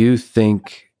 Do you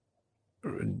think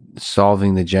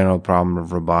solving the general problem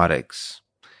of robotics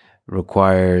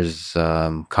requires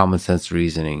common sense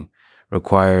reasoning,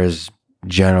 requires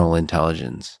general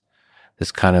intelligence,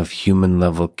 this kind of human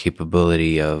level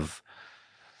capability of,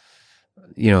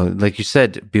 like you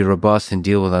said, be robust and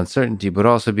deal with uncertainty, but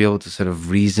also be able to sort of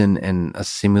reason and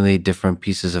assimilate different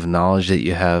pieces of knowledge that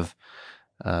you have.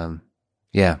 What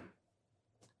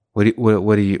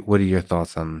are your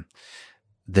thoughts on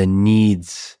the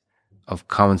needs of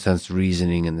common sense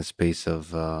reasoning in the space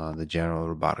of the general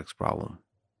robotics problem?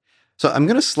 So I'm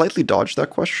going to slightly dodge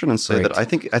that question and say that I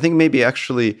think maybe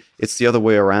actually it's the other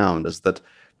way around, is that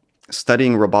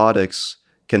studying robotics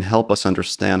can help us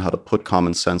understand how to put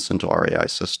common sense into our AI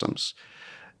systems.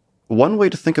 One way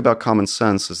to think about common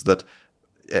sense is that,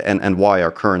 and why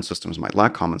our current systems might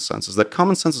lack common sense, is that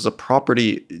common sense is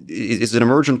an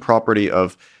emergent property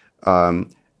of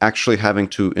actually having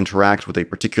to interact with a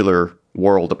particular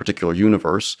world, a particular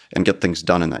universe, and get things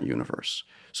done in that universe.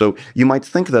 So you might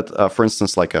think that, for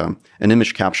instance, like an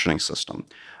image captioning system,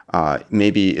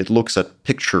 maybe it looks at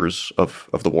pictures of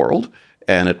the world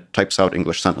and it types out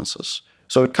English sentences.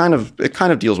 So it kind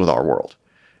of deals with our world.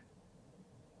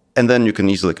 And then you can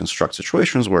easily construct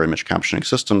situations where image captioning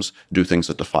systems do things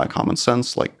that defy common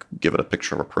sense, like give it a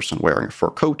picture of a person wearing a fur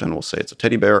coat and we'll say it's a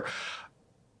teddy bear.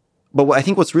 But I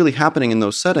think what's really happening in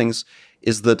those settings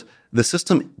is that the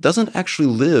system doesn't actually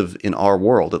live in our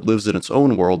world. It lives in its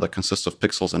own world that consists of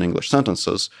pixels and English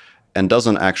sentences, and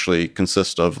doesn't actually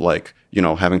consist of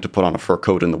having to put on a fur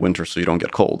coat in the winter so you don't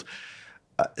get cold.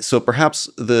 So perhaps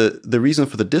the reason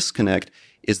for the disconnect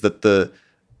is that the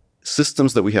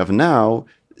systems that we have now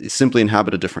simply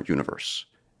inhabit a different universe.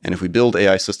 And if we build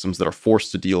AI systems that are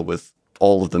forced to deal with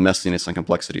all of the messiness and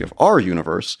complexity of our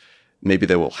universe, maybe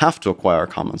they will have to acquire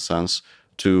common sense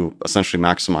to essentially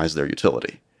maximize their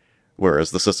utility.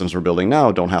 Whereas the systems we're building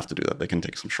now don't have to do that. They can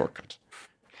take some shortcut.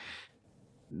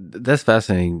 That's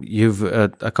fascinating. You've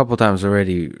a couple times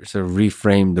already sort of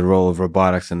reframed the role of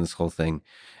robotics in this whole thing.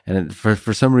 And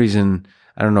for some reason,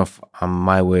 I don't know if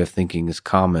my way of thinking is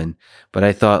common, but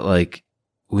I thought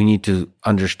we need to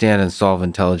understand and solve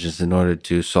intelligence in order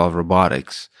to solve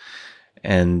robotics.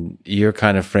 And you're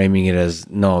kind of framing it as,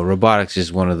 no, robotics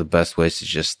is one of the best ways to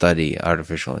just study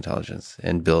artificial intelligence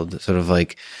and build sort of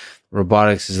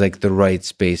robotics is the right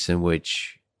space in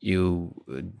which you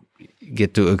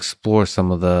get to explore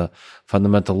some of the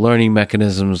fundamental learning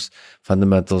mechanisms,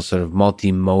 fundamental sort of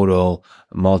multimodal,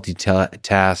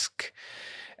 multitask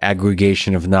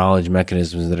aggregation of knowledge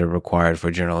mechanisms that are required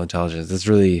for general intelligence. That's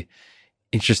a really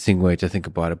interesting way to think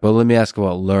about it. But let me ask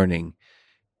about learning.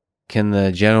 Can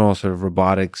the general sort of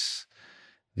robotics,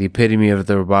 the epitome of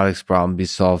the robotics problem, be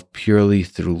solved purely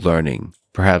through learning,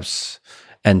 perhaps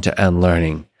end-to-end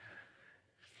learning,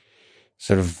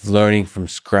 sort of learning from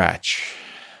scratch,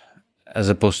 as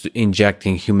opposed to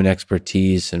injecting human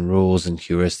expertise and rules and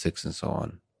heuristics and so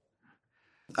on?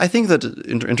 I think that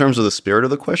in terms of the spirit of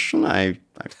the question, I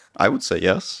would say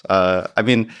yes. I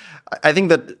mean, I think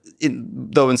that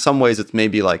though in some ways it's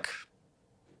maybe like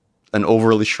an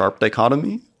overly sharp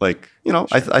dichotomy. Like, sure.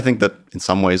 I think that in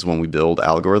some ways when we build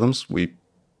algorithms, we,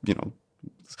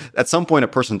 at some point a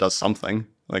person does something.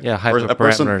 Like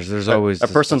hyperparameters. There's always a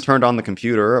person turned on the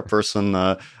computer. A person,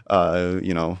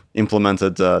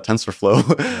 implemented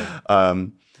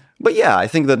TensorFlow. But yeah, I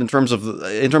think that in terms of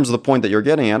the point that you're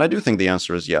getting at, I do think the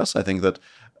answer is yes. I think that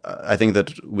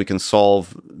we can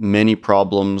solve many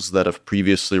problems that have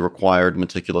previously required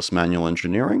meticulous manual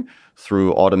engineering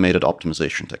through automated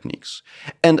optimization techniques.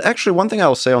 And actually, one thing I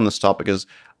will say on this topic is,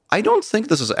 I don't think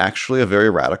this is actually a very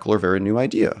radical or very new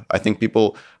idea. I think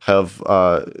people have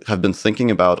been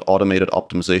thinking about automated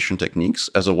optimization techniques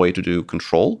as a way to do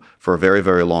control for a very,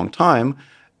 very long time.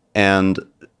 And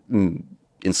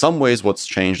in some ways, what's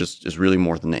changed is really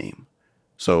more the name.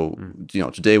 So,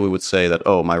 today we would say that,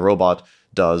 my robot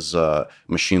does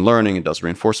machine learning, it does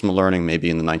reinforcement learning. Maybe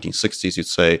in the 1960s, you'd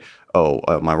say,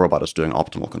 my robot is doing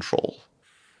optimal control.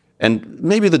 And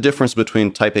maybe the difference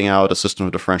between typing out a system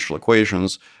of differential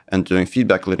equations and doing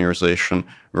feedback linearization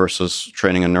versus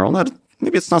training a neural net,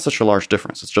 maybe it's not such a large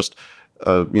difference. It's just,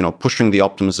 pushing the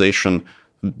optimization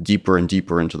deeper and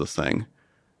deeper into the thing.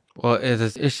 Well,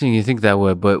 it's interesting you think that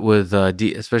way, but with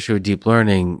especially with deep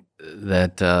learning,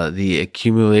 that the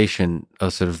accumulation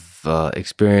of sort of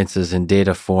experiences in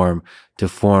data form to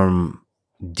form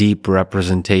deep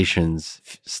representations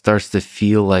starts to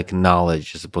feel like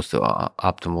knowledge as opposed to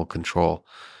optimal control.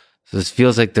 So this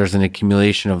feels like there's an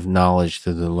accumulation of knowledge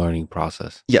through the learning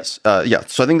process. Yes.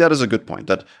 So I think that is a good point,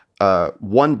 that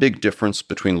one big difference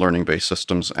between learning-based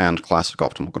systems and classic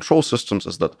optimal control systems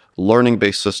is that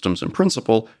learning-based systems in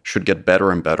principle should get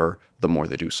better and better the more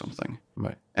they do something.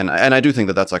 Right. And I do think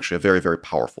that that's actually a very, very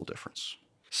powerful difference.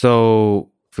 So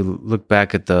if we look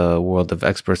back at the world of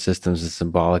expert systems and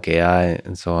symbolic AI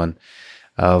and so on,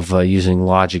 of using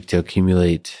logic to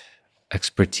accumulate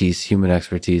expertise, human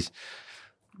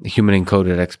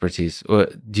encoded expertise,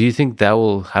 do you think that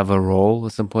will have a role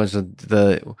at some point? So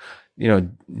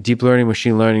deep learning,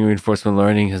 machine learning, reinforcement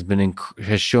learning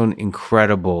has shown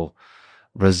incredible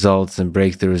results and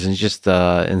breakthroughs, and just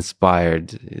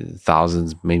inspired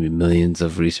thousands, maybe millions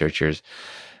of researchers.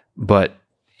 But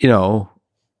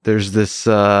there's this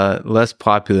less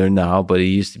popular now, but it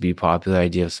used to be popular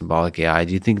idea of symbolic AI.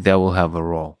 Do you think that will have a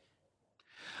role?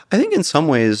 I think in some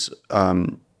ways,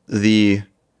 the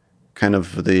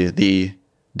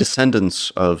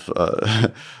descendants of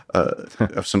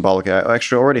symbolic AI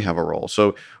actually already have a role.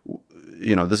 So,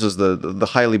 this is the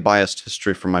highly biased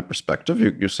history from my perspective.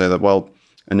 You say that, well,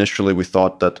 initially we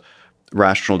thought that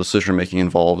rational decision making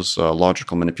involves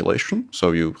logical manipulation.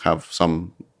 So you have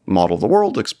some model of the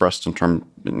world expressed in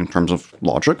terms of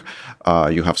logic.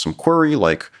 You have some query,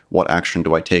 like what action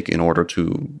do I take in order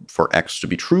for X to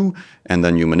be true, and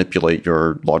then you manipulate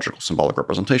your logical symbolic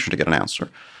representation to get an answer.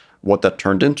 What that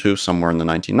turned into somewhere in the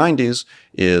 1990s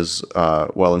is,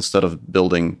 instead of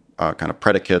building kind of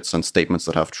predicates and statements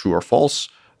that have true or false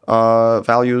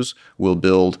values, we'll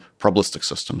build probabilistic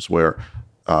systems where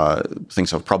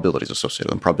things have probabilities associated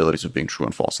with them, probabilities of being true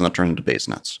and false, and that turned into Bayes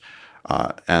nets.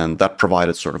 And that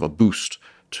provided sort of a boost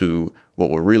to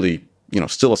what were really,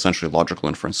 still essentially logical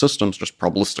inference systems, just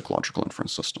probabilistic logical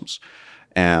inference systems.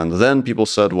 And then people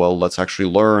said, well, let's actually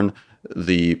learn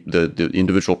the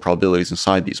individual probabilities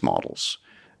inside these models.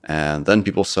 And then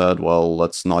people said, well,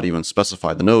 let's not even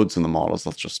specify the nodes in the models.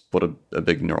 Let's just put a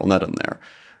big neural net in there.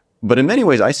 But in many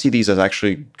ways, I see these as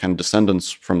actually kind of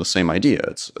descendants from the same idea.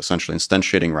 It's essentially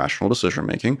instantiating rational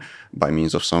decision-making by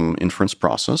means of some inference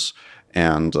process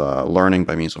and learning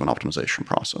by means of an optimization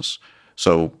process.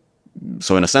 So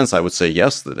in a sense, I would say,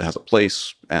 yes, that it has a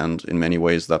place. And in many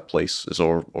ways, that place is,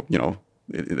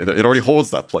 it already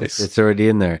holds that place. It's already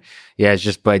in there. Yeah, it's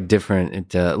just by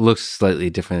different. It looks slightly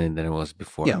different than it was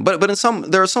before. Yeah, but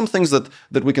there are some things that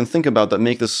we can think about that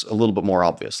make this a little bit more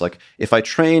obvious. Like if I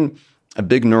train a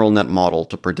big neural net model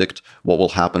to predict what will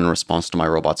happen in response to my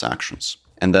robot's actions,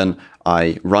 and then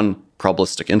I run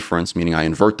probabilistic inference, meaning I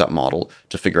invert that model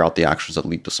to figure out the actions that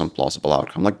lead to some plausible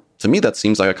outcome. Like to me, that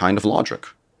seems like a kind of logic.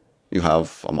 You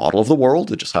have a model of the world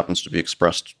that just happens to be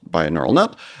expressed by a neural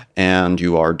net, and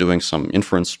you are doing some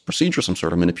inference procedure, some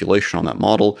sort of manipulation on that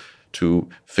model to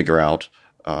figure out,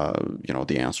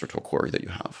 the answer to a query that you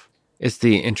have. It's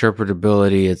the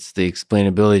interpretability, it's the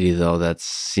explainability, though, that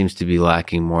seems to be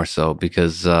lacking more so,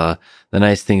 because the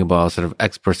nice thing about sort of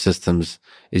expert systems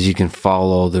is you can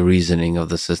follow the reasoning of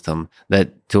the system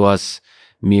that to us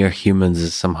mere humans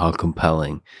is somehow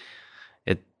compelling.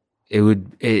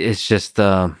 It's just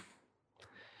I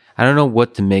don't know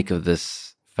what to make of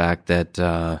this fact that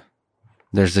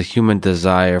there's a human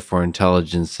desire for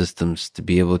intelligent systems to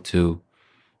be able to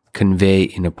convey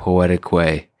in a poetic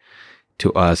way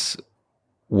to us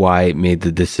why it made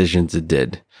the decisions it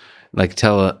did, like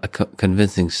tell a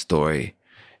convincing story.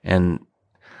 And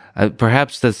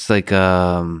perhaps that's like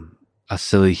a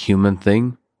silly human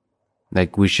thing.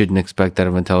 Like, we shouldn't expect that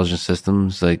of intelligent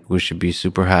systems. Like, we should be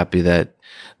super happy that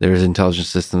there's intelligent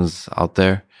systems out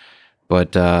there.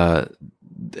 But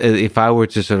if I were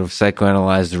to sort of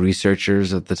psychoanalyze the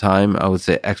researchers at the time, I would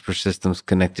say expert systems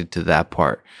connected to that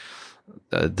part,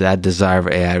 that desire of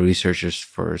AI researchers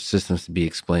for systems to be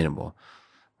explainable.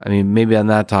 I mean, maybe on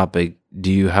that topic,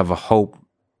 do you have a hope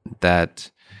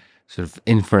that sort of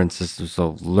inference systems,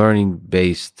 so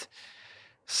learning-based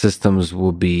systems,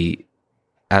 will be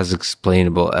as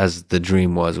explainable as the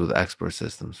dream was with expert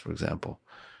systems, for example?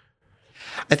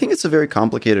 I think it's a very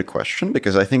complicated question,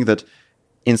 because I think that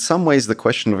in some ways the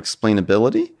question of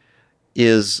explainability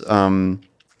is kind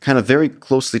of very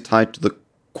closely tied to the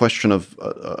question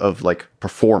of like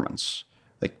performance.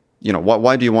 Like,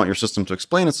 why do you want your system to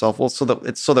explain itself? Well, so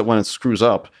that when it screws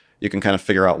up, you can kind of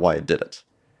figure out why it did it.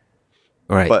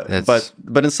 Right.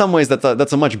 But in some ways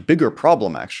that's a much bigger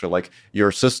problem, actually. Like,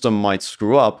 your system might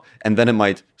screw up, and then it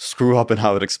might screw up in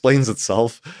how it explains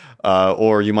itself,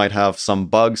 or you might have some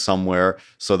bug somewhere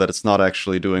so that it's not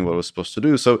actually doing what it was supposed to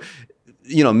do. So,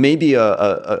 maybe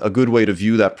a good way to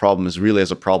view that problem is really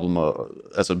as a problem,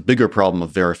 as a bigger problem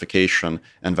of verification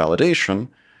and validation,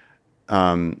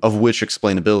 of which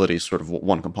explainability is sort of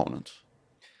one component.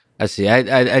 I see.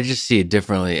 I just see it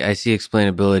differently. I see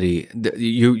explainability.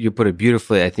 You put it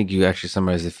beautifully. I think you actually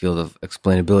summarized the field of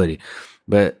explainability.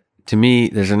 But to me,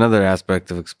 there's another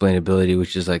aspect of explainability,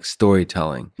 which is like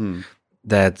storytelling.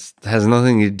 That has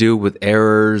nothing to do with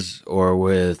errors or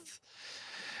with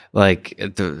like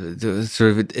the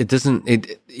sort of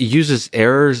it uses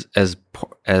errors as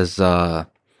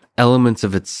elements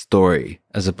of its story,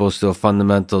 as opposed to a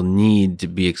fundamental need to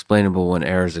be explainable when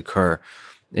errors occur.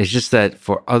 It's just that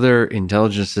for other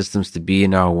intelligent systems to be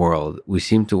in our world, we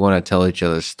seem to want to tell each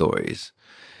other stories.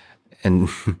 And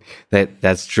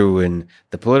that's true in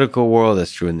the political world,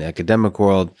 that's true in the academic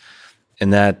world.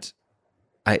 And that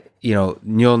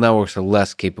neural networks are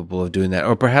less capable of doing that,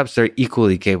 or perhaps they're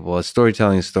equally capable of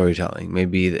storytelling.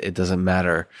 Maybe it doesn't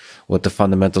matter what the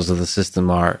fundamentals of the system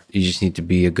are. You just need to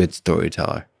be a good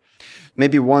storyteller.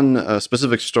 Maybe one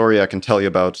specific story I can tell you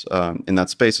about in that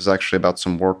space is actually about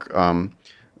some work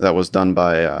that was done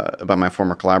by my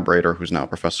former collaborator, who's now a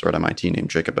professor at MIT, named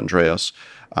Jacob Andreas.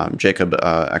 Jacob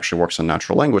actually works in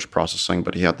natural language processing,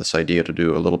 but he had this idea to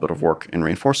do a little bit of work in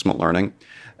reinforcement learning,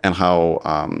 and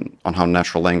on how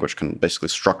natural language can basically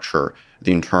structure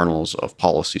the internals of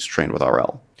policies trained with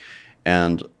RL.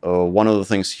 And one of the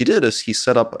things he did is he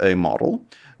set up a model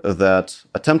that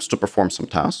attempts to perform some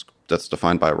task that's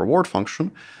defined by a reward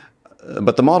function,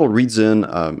 but the model reads in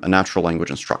a natural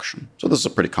language instruction. So this is a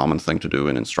pretty common thing to do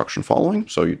in instruction following.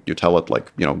 So you tell it,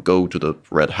 like, go to the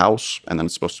red house, and then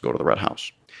it's supposed to go to the red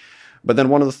house. But then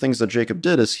one of the things that Jacob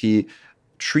did is he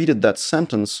treated that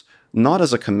sentence not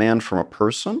as a command from a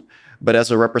person, but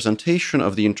as a representation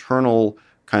of the internal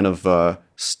kind of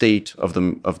state of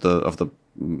the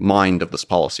mind of this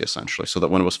policy, essentially. So that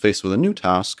when it was faced with a new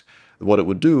task, what it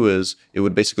would do is it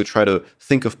would basically try to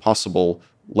think of possible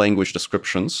language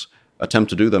descriptions, attempt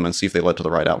to do them, and see if they led to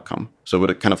the right outcome. So it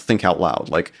would kind of think out loud,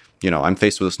 like, I'm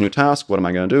faced with this new task. What am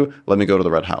I going to do? Let me go to the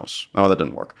red house. Oh, that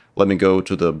didn't work. Let me go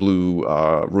to the blue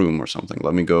room or something.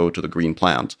 Let me go to the green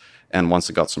plant. And once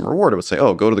it got some reward, it would say,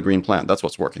 oh, go to the green plant. That's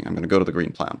what's working. I'm going to go to the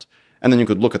green plant. And then you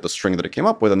could look at the string that it came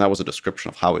up with, and that was a description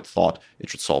of how it thought it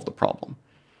should solve the problem.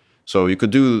 So you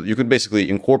could basically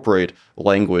incorporate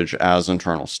language as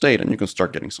internal state, and you can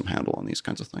start getting some handle on these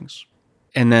kinds of things.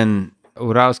 And then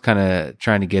what I was kind of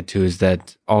trying to get to is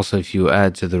that also, if you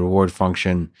add to the reward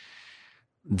function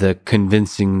the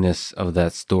convincingness of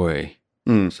that story.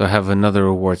 So I have another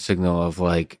reward signal of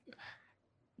like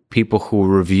people who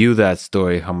review that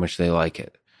story, how much they like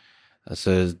it.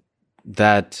 So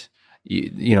that,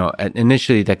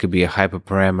 initially that could be a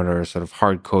hyperparameter, sort of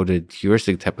hard-coded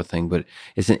heuristic type of thing, but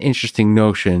it's an interesting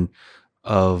notion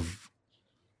of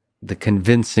the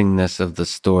convincingness of the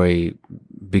story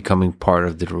becoming part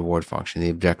of the reward function, the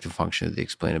objective function of the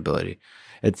explainability.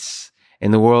 It's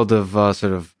in the world of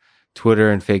sort of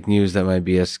Twitter and fake news, that might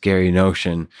be a scary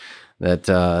notion that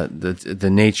the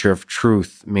nature of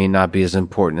truth may not be as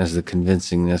important as the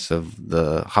convincingness of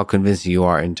how convincing you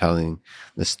are in telling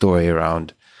the story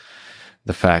around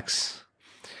the facts.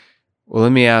 Well,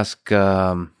 let me ask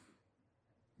the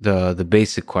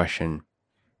basic question.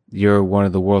 You're one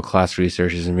of the world-class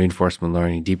researchers in reinforcement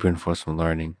learning, deep reinforcement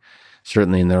learning,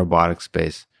 certainly in the robotics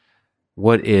space.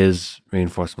 What is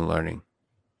reinforcement learning?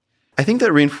 I think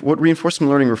that what reinforcement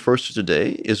learning refers to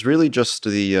today is really just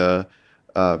the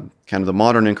kind of the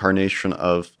modern incarnation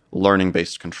of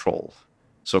learning-based control.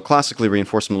 So classically,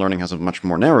 reinforcement learning has a much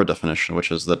more narrow definition,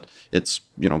 which is that it's,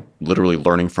 literally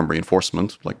learning from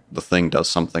reinforcement, like the thing does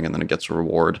something and then it gets a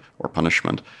reward or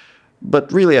punishment.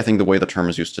 But really, I think the way the term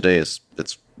is used today is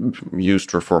it's used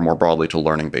to refer more broadly to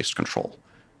learning-based control.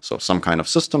 So some kind of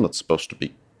system that's supposed to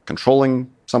be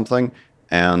controlling something,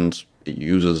 and it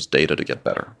uses data to get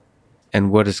better.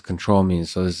 And what does control mean?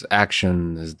 So this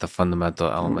action is the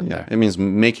fundamental element there. It means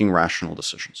making rational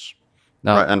decisions.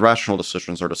 Now, right? And rational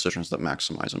decisions are decisions that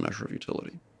maximize a measure of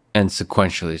utility. And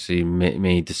sequentially, so you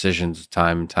made decisions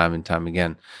time and time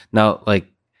again. Now,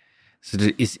 so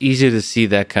it's easier to see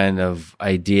that kind of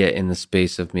idea in the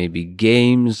space of maybe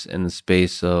games, in the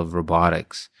space of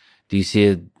robotics. Do you see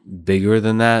it bigger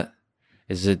than that?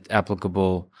 Is it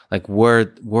applicable? Where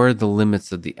are the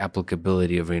limits of the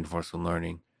applicability of reinforcement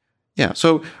learning? Yeah,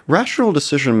 so rational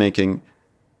decision making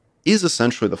is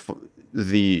essentially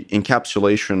the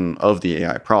encapsulation of the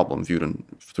AI problem viewed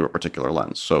through a particular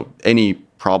lens. So any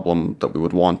problem that we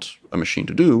would want a machine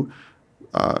to do,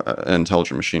 an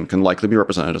intelligent machine can likely be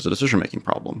represented as a decision-making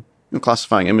problem.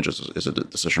 Classifying images is a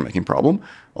decision-making problem,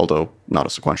 although not a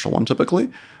sequential one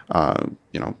typically.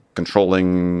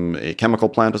 Controlling a chemical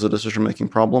plant is a decision-making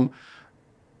problem.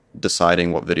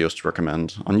 Deciding what videos to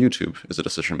recommend on YouTube is a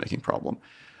decision-making problem.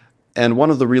 And one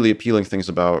of the really appealing things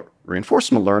about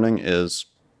reinforcement learning is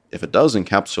if it does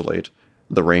encapsulate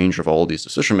the range of all these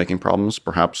decision-making problems,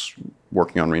 perhaps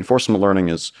working on reinforcement learning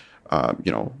is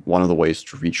one of the ways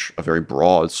to reach a very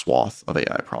broad swath of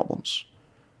AI problems.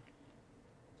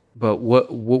 But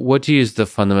what do you use the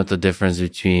fundamental difference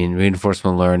between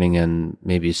reinforcement learning and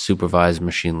maybe supervised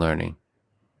machine learning?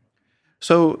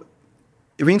 So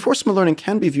reinforcement learning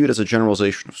can be viewed as a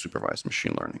generalization of supervised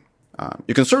machine learning.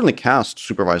 You can certainly cast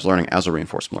supervised learning as a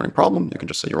reinforcement learning problem. You can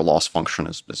just say your loss function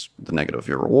is the negative of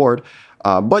your reward.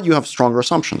 But you have stronger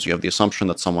assumptions. You have the assumption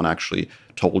that someone actually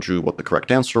told you what the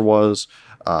correct answer was,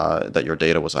 that your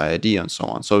data was IID, and so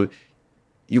on. So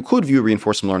you could view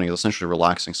reinforcement learning as essentially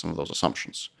relaxing some of those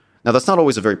assumptions. Now, that's not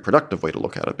always a very productive way to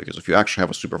look at it, because if you actually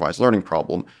have a supervised learning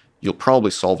problem, you'll probably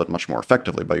solve it much more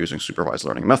effectively by using supervised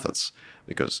learning methods,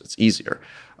 because it's easier.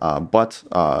 But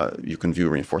you can view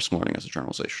reinforcement learning as a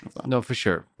generalization of that. No, for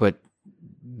sure. But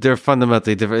they're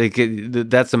fundamentally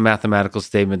different. That's a mathematical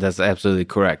statement. That's absolutely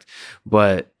correct.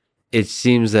 But it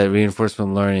seems that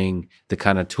reinforcement learning, the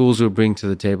kind of tools we bring to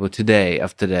the table today,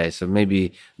 so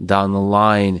maybe down the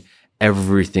line,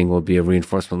 everything will be a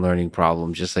reinforcement learning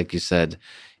problem. Just like you said,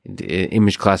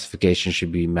 image classification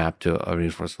should be mapped to a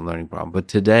reinforcement learning problem. But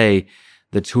today,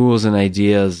 the tools and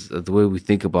ideas, the way we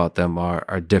think about them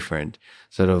are different.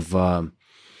 Sort of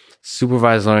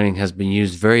supervised learning has been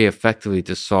used very effectively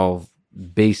to solve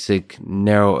basic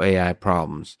narrow AI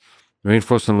problems.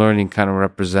 Reinforcement learning kind of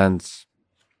represents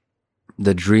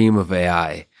the dream of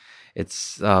AI.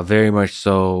 It's very much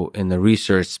so in the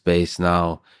research space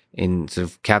now, in sort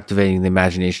of captivating the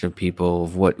imagination of people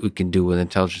of what we can do with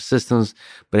intelligent systems,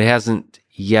 but it hasn't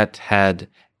yet had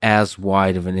as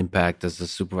wide of an impact as the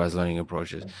supervised learning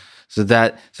approaches. So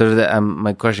that sort of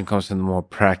my question comes from the more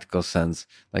practical sense.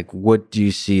 What do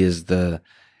you see as the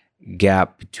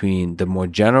gap between the more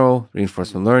general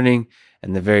reinforcement learning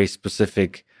and the very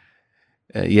specific,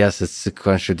 yes, it's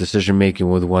sequential decision making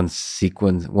with one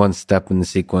step in the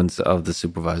sequence of the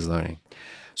supervised learning?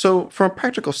 So from a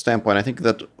practical standpoint, I think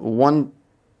that one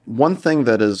thing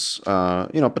that is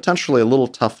potentially a little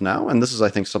tough now, and this is, I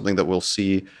think, something that we'll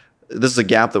see, this is a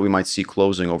gap that we might see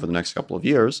closing over the next couple of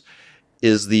years,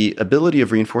 is the ability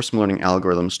of reinforcement learning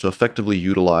algorithms to effectively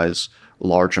utilize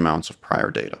large amounts of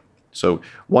prior data. So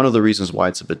one of the reasons why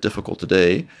it's a bit difficult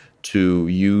today to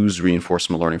use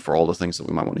reinforcement learning for all the things that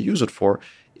we might want to use it for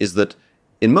is that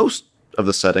in most of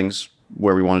the settings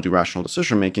where we want to do rational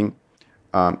decision making,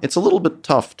 it's a little bit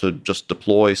tough to just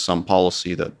deploy some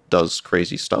policy that does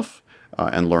crazy stuff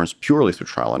and learns purely through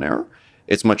trial and error.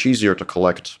 It's much easier to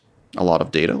collect a lot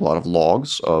of data, a lot of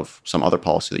logs of some other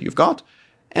policy that you've got,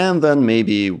 and then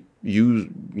maybe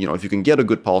if you can get a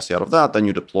good policy out of that, then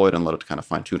you deploy it and let it kind of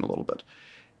fine tune a little bit.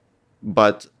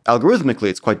 But algorithmically,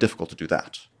 it's quite difficult to do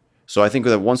that. So I think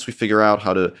that once we figure out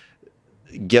how to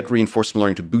get reinforcement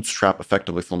learning to bootstrap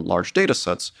effectively from large data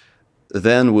sets,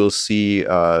 then we'll see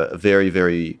very,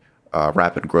 very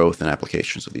rapid growth in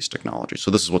applications of these technologies.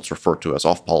 So this is what's referred to as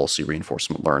off-policy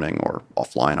reinforcement learning, or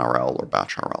offline RL, or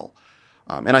batch RL.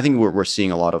 And I think we're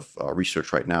seeing a lot of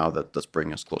research right now that's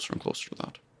bringing us closer and closer to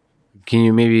that. Can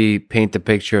you maybe paint the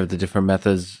picture of the different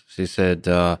methods? So you said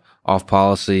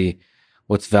off-policy.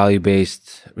 What's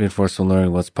value-based reinforcement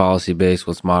learning? What's policy-based?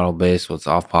 What's model-based? What's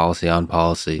off-policy,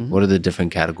 on-policy? Mm-hmm. What are the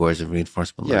different categories of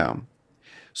reinforcement learning? Yeah.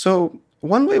 So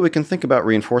one way we can think about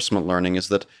reinforcement learning is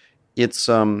that it's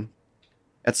in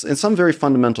some very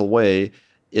fundamental way,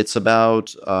 it's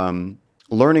about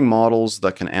learning models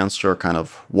that can answer kind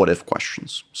of what-if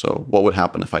questions. So what would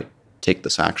happen if I take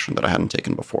this action that I hadn't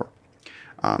taken before?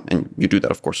 And you do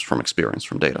that, of course, from experience,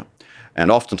 from data. And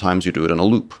oftentimes you do it in a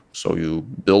loop. So you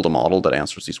build a model that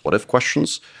answers these what-if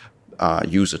questions,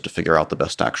 use it to figure out the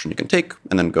best action you can take,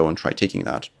 and then go and try taking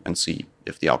that and see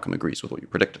if the outcome agrees with what you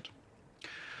predicted.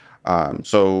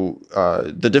 So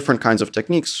the different kinds of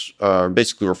techniques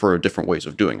basically refer to different ways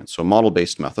of doing it. So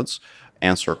model-based methods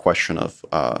answer a question of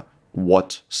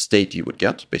what state you would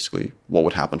get, basically what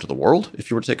would happen to the world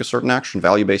if you were to take a certain action.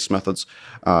 Value-based methods,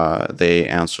 they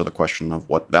answer the question of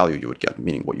what value you would get,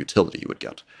 meaning what utility you would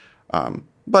get.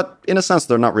 But in a sense,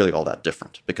 they're not really all that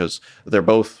different because they're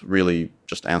both really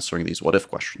just answering these what-if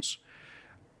questions.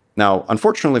 Now,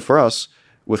 unfortunately for us,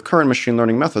 with current machine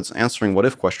learning methods, answering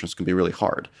what-if questions can be really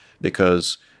hard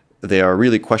because they are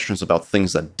really questions about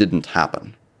things that didn't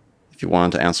happen. If you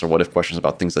wanted to answer what-if questions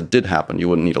about things that did happen, you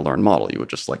wouldn't need a learned model. You would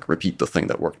just repeat the thing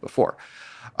that worked before.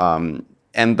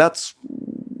 And that's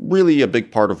really a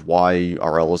big part of why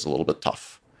RL is a little bit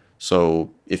tough. So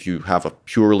if you have a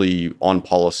purely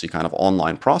on-policy kind of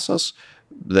online process,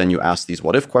 then you ask these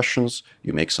what-if questions,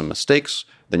 you make some mistakes,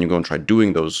 then you go and try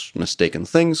doing those mistaken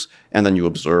things, and then you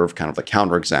observe kind of the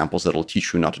counterexamples that will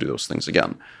teach you not to do those things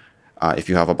again. If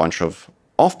you have a bunch of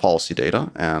off-policy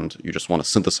data and you just want to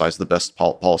synthesize the best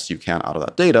policy you can out of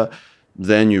that data,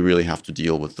 then you really have to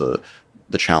deal with the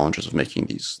challenges of making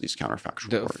these counterfactual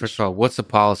queries. First of all, what's a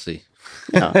policy?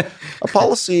 Yeah. A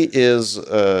policy is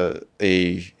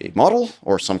a model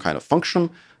or some kind of function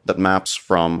that maps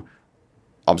from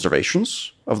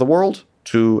observations of the world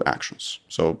to actions.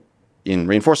 So in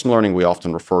reinforcement learning, we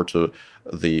often refer to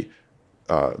the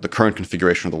current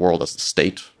configuration of the world as the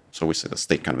state. So we say the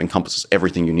state kind of encompasses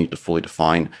everything you need to fully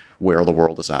define where the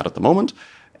world is at the moment.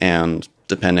 And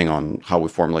depending on how we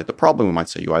formulate the problem, we might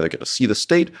say you either get to see the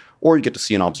state or you get to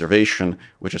see an observation,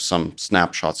 which is some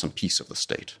snapshot, some piece of the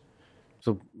state.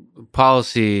 So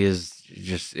policy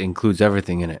just includes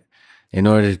everything in it in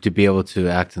order to be able to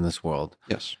act in this world.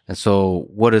 Yes. And so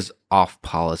what does off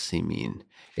policy mean?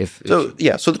 So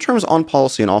the terms on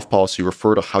policy and off policy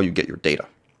refer to how you get your data.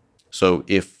 So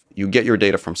if you get your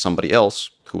data from somebody else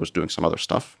who was doing some other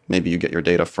stuff, maybe you get your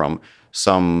data from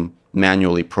some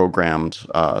manually programmed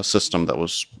system that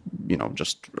was,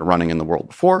 just running in the world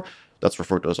before, that's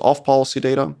referred to as off policy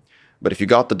data. But if you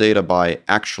got the data by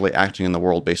actually acting in the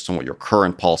world based on what your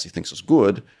current policy thinks is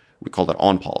good, we call that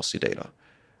on-policy data.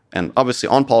 And obviously,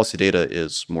 on-policy data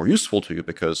is more useful to you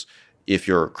because if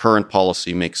your current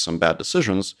policy makes some bad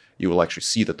decisions, you will actually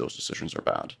see that those decisions are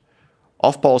bad.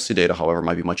 Off-policy data, however,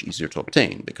 might be much easier to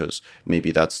obtain because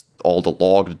maybe that's all the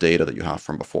logged data that you have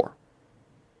from before.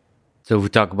 So we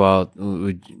talked about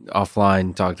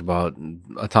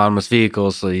autonomous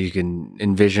vehicles, so you can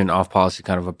envision off-policy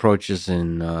kind of approaches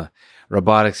in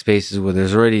robotic spaces where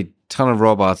there's already a ton of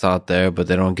robots out there, but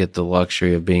they don't get the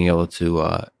luxury of being able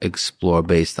to explore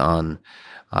based on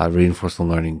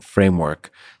reinforcement learning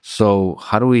framework. So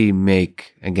how do we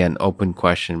make, again, open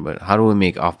question, but how do we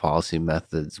make off-policy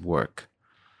methods work?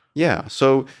 Yeah,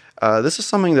 so this is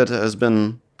something that has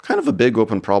been kind of a big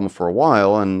open problem for a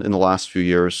while, and in the last few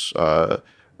years,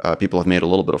 people have made a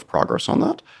little bit of progress on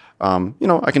that.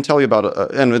 I can tell you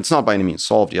about, and it's not by any means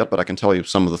solved yet, but I can tell you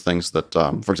some of the things that,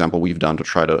 for example, we've done to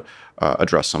try to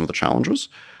address some of the challenges.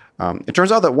 It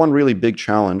turns out that one really big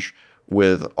challenge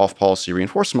with off-policy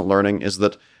reinforcement learning is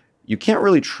that you can't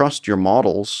really trust your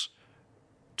models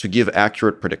to give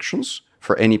accurate predictions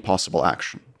for any possible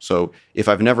action. So if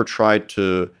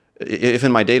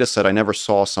in my data set I never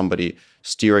saw somebody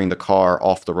steering the car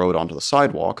off the road onto the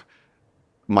sidewalk,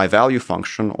 my value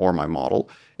function or my model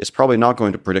is probably not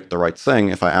going to predict the right thing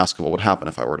if I ask what would happen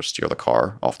if I were to steer the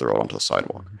car off the road onto the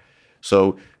sidewalk. Mm-hmm.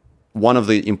 So one of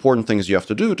the important things you have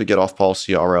to do to get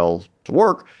off-policy RL to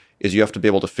work is you have to be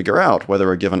able to figure out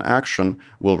whether a given action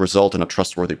will result in a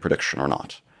trustworthy prediction or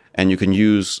not. And you can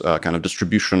use kind of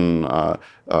distribution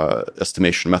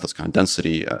estimation methods, kind of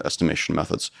density estimation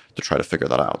methods to try to figure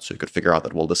that out. So you could figure out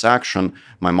that, well, this action,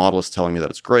 my model is telling me that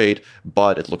it's great,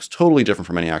 but it looks totally different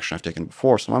from any action I've taken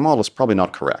before, so my model is probably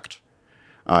not correct.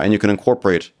 And you can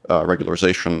incorporate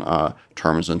regularization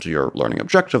terms into your learning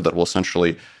objective that will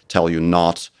essentially tell you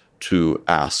not to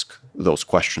ask those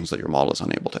questions that your model is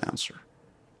unable to answer.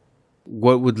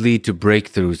 What would lead to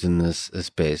breakthroughs in this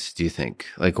space, do you think?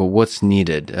 Like, well, what's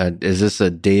needed? Is this a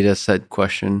data set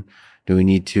question? Do we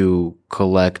need to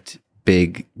collect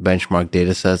big benchmark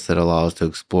data sets that allow us to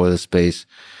explore the space?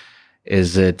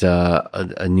 Is it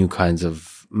a new kinds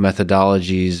of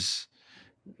methodologies?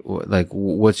 Like,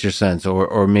 what's your sense?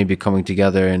 Or maybe coming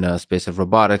together in a space of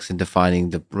robotics and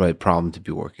defining the right problem to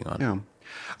be working on? Yeah.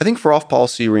 I think for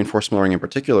off-policy reinforcement learning in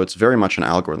particular, it's very much an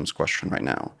algorithms question right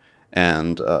now.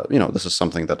 And, this is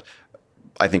something that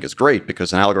I think is great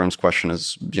because an algorithms question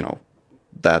is,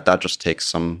 that just takes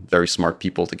some very smart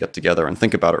people to get together and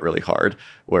think about it really hard.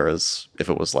 Whereas if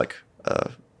it was like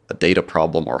a data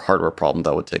problem or a hardware problem,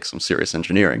 that would take some serious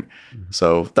engineering. Mm-hmm.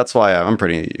 So that's why I'm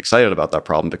pretty excited about that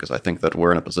problem, because I think that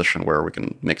we're in a position where we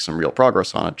can make some real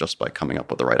progress on it just by coming up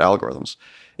with the right algorithms.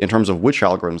 In terms of which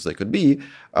algorithms they could be,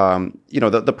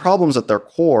 the problems at their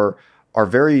core are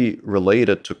very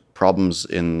related to problems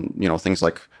in, things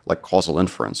like causal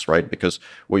inference, right? Because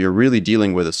what you're really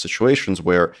dealing with is situations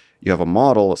where you have a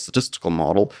model, a statistical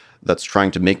model, that's trying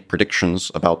to make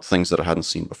predictions about things that it hadn't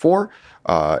seen before.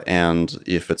 And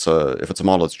if it's a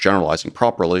model that's generalizing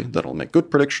properly, that'll make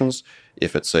good predictions.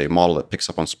 If it's a model that picks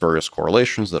up on spurious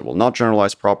correlations, that will not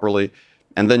generalize properly.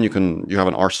 And then you have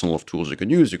an arsenal of tools you can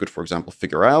use. You could, for example,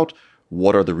 figure out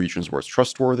what are the regions where it's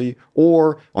trustworthy,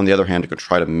 or on the other hand, you could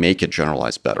try to make it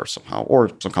generalize better somehow,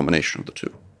 or some combination of the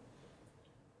two.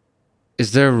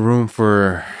 Is there room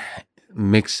for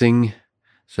mixing,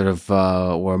 sort of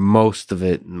where most of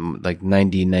it, like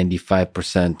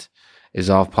 95% is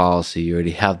off policy? You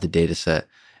already have the data set,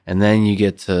 and then you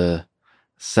get to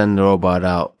send the robot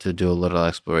out to do a little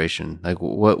exploration. Like,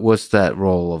 what's that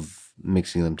role of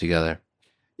mixing them together?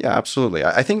 Yeah, absolutely.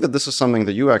 I think that this is something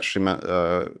that you actually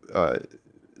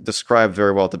described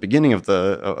very well at the beginning of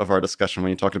our discussion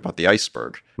when you talked about the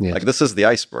iceberg. Yes. Like, this is the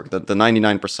iceberg. The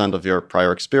 99% of your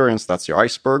prior experience, that's your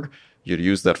iceberg. You'd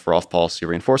use that for off-policy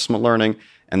reinforcement learning.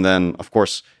 And then, of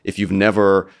course, if you've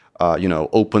never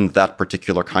opened that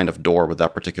particular kind of door with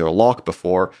that particular lock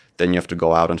before, then you have to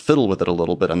go out and fiddle with it a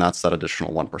little bit, and that's that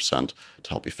additional 1% to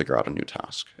help you figure out a new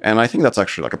task. And I think that's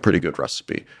actually like a pretty good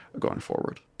recipe going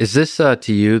forward. Is this,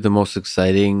 to you, the most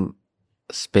exciting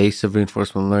space of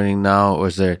reinforcement learning now? Or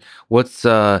is there,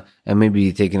 and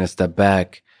maybe taking a step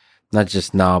back, not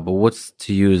just now, but what's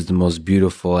to you is the most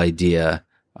beautiful idea?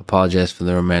 Apologize for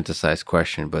the romanticized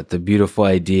question, but the beautiful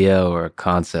idea or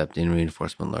concept in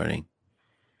reinforcement learning?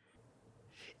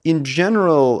 In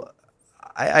general,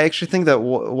 I actually think that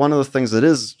one of the things that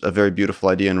is a very beautiful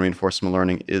idea in reinforcement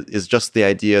learning is just the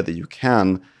idea that you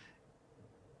can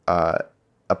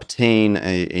obtain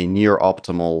a near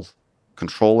optimal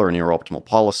control or a near optimal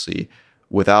policy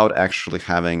without actually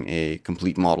having a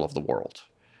complete model of the world.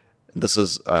 This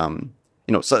is, so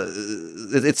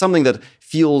it's something that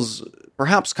feels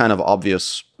perhaps kind of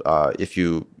obvious if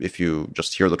you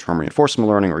just hear the term reinforcement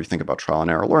learning or you think about trial and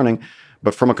error learning.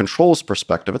 But from a controls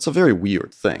perspective, it's a very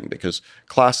weird thing because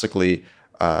classically,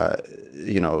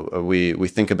 we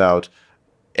think about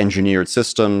engineered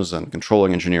systems and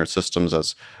controlling engineered systems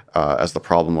as the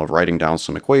problem of writing down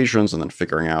some equations and then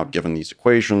figuring out, given these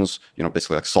equations,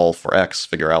 basically like solve for X,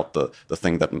 figure out the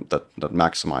thing that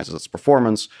maximizes its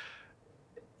performance.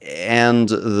 And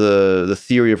the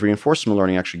theory of reinforcement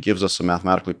learning actually gives us a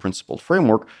mathematically principled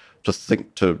framework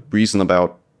to reason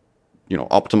about,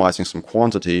 optimizing some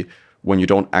quantity when you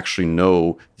don't actually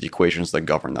know the equations that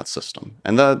govern that system.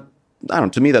 And that,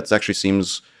 to me, that actually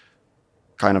seems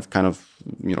kind of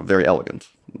very elegant.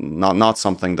 Not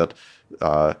something that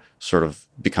sort of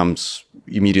becomes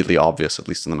immediately obvious, at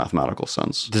least in the mathematical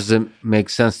sense. Does it make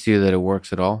sense to you that it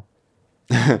works at all?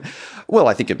 Well,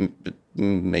 I think it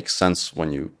makes sense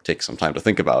when you take some time to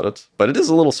think about it, but it is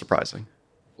a little surprising.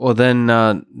 Well,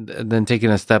 then taking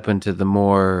a step into the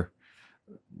more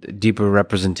deeper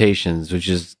representations, which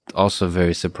is also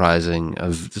very surprising,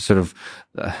 of sort of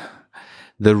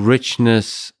the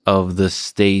richness of the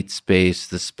state space,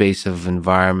 the space of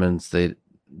environments that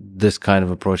this kind of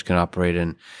approach can operate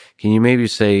in. Can you maybe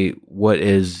say what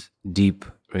is deep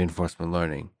reinforcement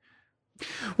learning?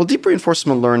 Well, deep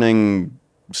reinforcement learning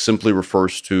simply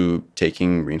refers to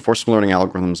taking reinforcement learning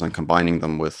algorithms and combining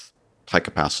them with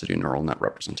high-capacity neural net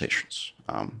representations,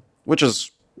 which is,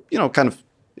 kind of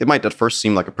it might at first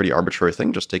seem like a pretty arbitrary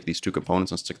thing, just take these two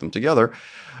components and stick them together.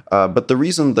 But the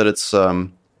reason that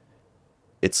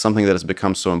it's something that has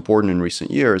become so important in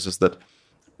recent years is that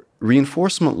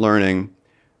reinforcement learning,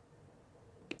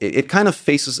 it kind of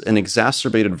faces an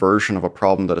exacerbated version of a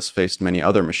problem that has faced many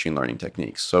other machine learning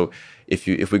techniques. So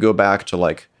if we go back to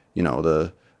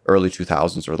the early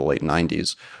 2000s or the late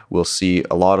 90s, we'll see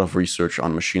a lot of research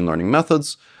on machine learning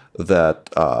methods that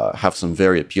have some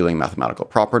very appealing mathematical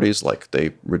properties, like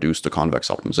they reduce the convex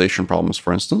optimization problems,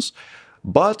 for instance.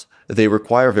 But they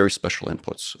require very special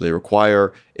inputs. They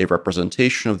require a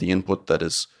representation of the input that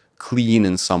is clean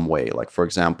in some way. Like, for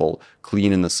example,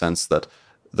 clean in the sense that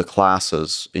the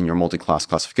classes in your multi-class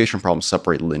classification problem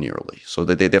separate linearly. So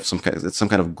they have some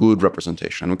kind of good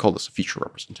representation. And we call this a feature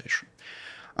representation.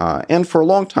 And for a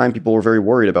long time, people were very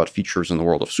worried about features in the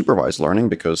world of supervised learning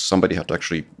because somebody had to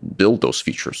actually build those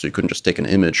features. So you couldn't just take an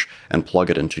image and plug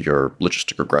it into your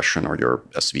logistic regression or your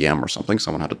SVM or something.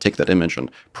 Someone had to take that image and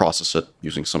process it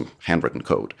using some handwritten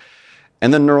code.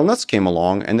 And then neural nets came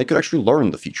along and they could actually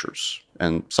learn the features.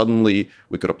 And suddenly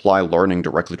we could apply learning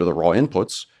directly to the raw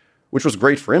inputs, which was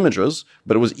great for images,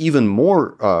 but it was even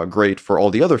more great for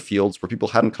all the other fields where people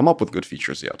hadn't come up with good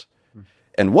features yet.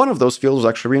 And one of those fields was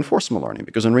actually reinforcement learning,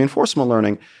 because in reinforcement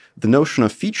learning, the notion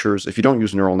of features, if you don't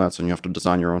use neural nets and you have to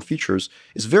design your own features,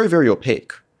 is very, very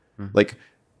opaque. Mm-hmm. Like,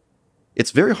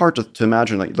 it's very hard to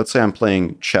imagine, like, let's say I'm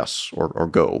playing chess or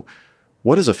Go.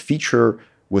 What is a feature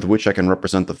with which I can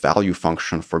represent the value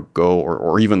function for Go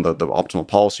or even the optimal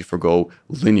policy for Go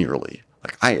linearly?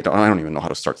 Like, I don't even know how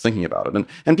to start thinking about it.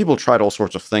 And people tried all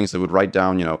sorts of things. They would write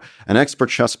down, an expert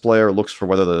chess player looks for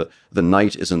whether the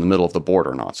knight is in the middle of the board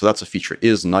or not. So that's a feature,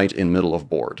 is knight in middle of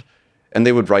board. And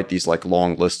they would write these like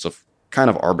long lists of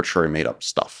kind of arbitrary made up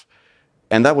stuff.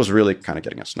 And that was really kind of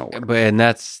getting us nowhere.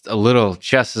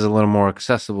 Chess is a little more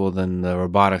accessible than the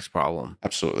robotics problem.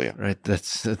 Absolutely. Yeah. Right.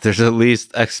 There's at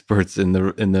least experts in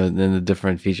the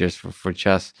different features for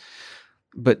chess.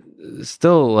 But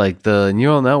still, like the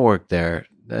neural network there,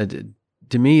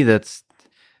 to me,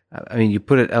 you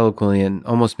put it eloquently and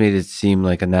almost made it seem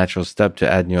like a natural step to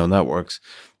add neural networks.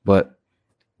 But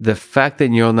the fact that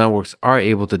neural networks are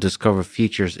able to discover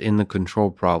features in the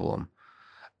control problem,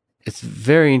 it's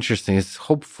very interesting. It's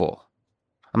hopeful.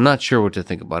 I'm not sure what to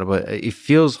think about it, but it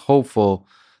feels hopeful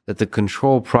that the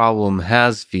control problem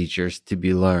has features to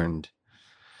be learned.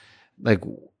 Like,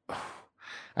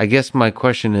 I guess my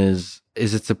question is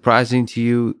it surprising to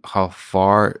you how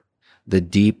far the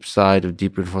deep side of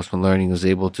deep reinforcement learning was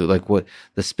able to, like, what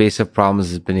the space of problems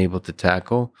has been able to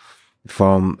tackle,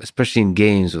 from especially in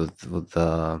games with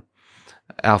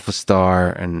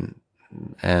AlphaStar and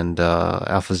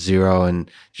AlphaZero, and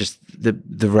just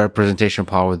the representation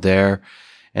power there,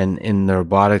 and in the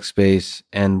robotic space?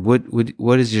 And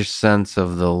what is your sense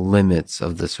of the limits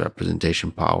of this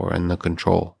representation power in the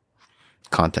control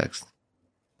context?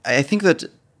 I think that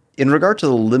in regard to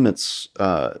the limits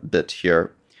bit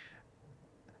here,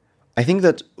 I think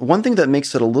that one thing that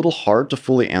makes it a little hard to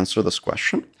fully answer this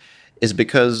question is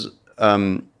because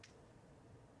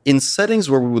in settings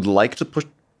where we would like to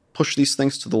push these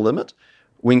things to the limit,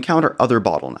 we encounter other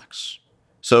bottlenecks.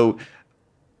 So,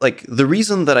 like, the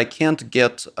reason that I can't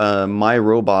get my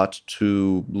robot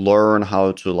to learn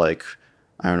how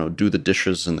to, do the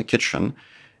dishes in the kitchen,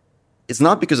 it's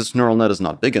not because its neural net is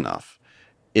not big enough.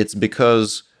 It's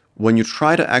because when you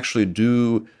try to actually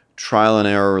do trial and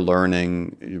error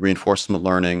learning, reinforcement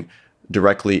learning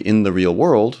directly in the real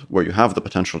world, where you have the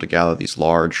potential to gather these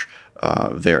large,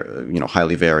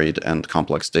 highly varied and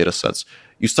complex data sets,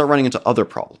 you start running into other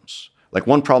problems. Like,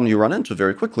 one problem you run into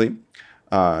very quickly,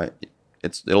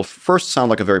 it'll first sound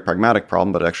like a very pragmatic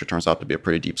problem, but it actually turns out to be a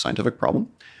pretty deep scientific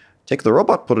problem. Take the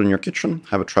robot, put it in your kitchen,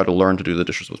 have it try to learn to do the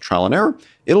dishes with trial and error.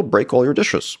 It'll break all your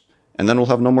dishes, and then we'll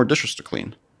have no more dishes to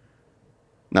clean.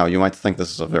 Now, you might think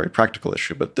this is a very practical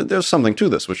issue, but there's something to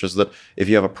this, which is that if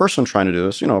you have a person trying to do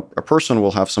this, a person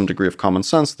will have some degree of common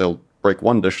sense. They'll break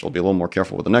one dish, they'll be a little more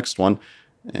careful with the next one.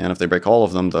 And if they break all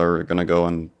of them, they're going to go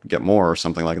and get more or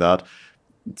something like that.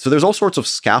 So there's all sorts of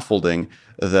scaffolding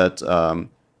that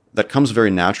comes very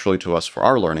naturally to us for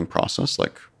our learning process.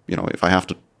 Like, if I have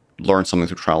to learn something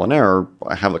through trial and error,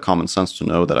 I have the common sense to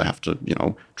know that I have to,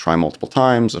 try multiple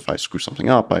times. If I screw something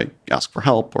up, I ask for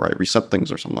help or I reset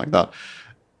things or something like that.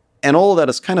 And all of that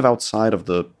is kind of outside of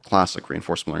the classic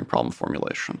reinforcement learning problem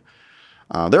formulation.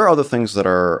 There are other things that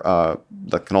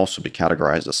can also be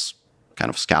categorized as kind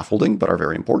of scaffolding, but are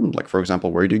very important. Like, for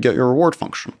example, where do you get your reward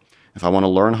function? If I want to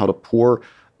learn how to pour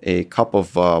a cup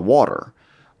of water,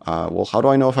 how do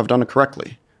I know if I've done it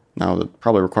correctly? Now, that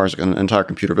probably requires an entire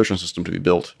computer vision system to be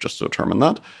built just to determine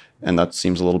that, and that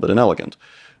seems a little bit inelegant.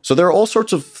 So there are all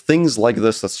sorts of things like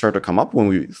this that start to come up when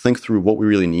we think through what we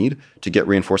really need to get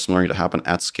reinforcement learning to happen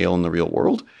at scale in the real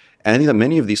world. And I think that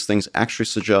many of these things actually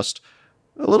suggest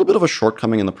a little bit of a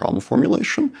shortcoming in the problem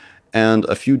formulation and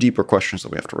a few deeper questions that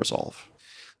we have to resolve.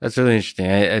 That's really interesting.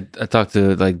 I talked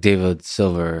to like David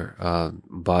Silver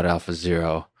about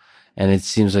AlphaZero, and it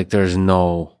seems like there's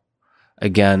no,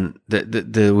 again,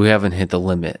 we haven't hit the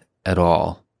limit at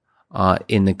all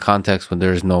in the context when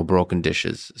there's no broken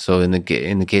dishes. So in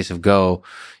the case of Go,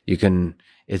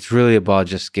 it's really about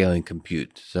just scaling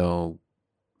compute. So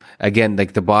again,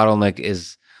 like the bottleneck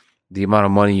is the amount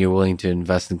of money you're willing to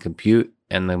invest in compute,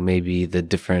 and then maybe the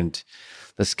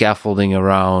scaffolding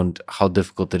around how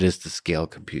difficult it is to scale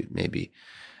compute, maybe.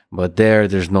 But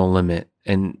there's no limit.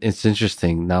 And it's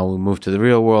interesting. Now we move to the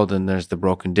real world, and there's the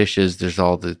broken dishes. There's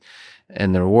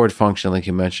and the reward function, like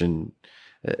you mentioned.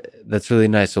 That's really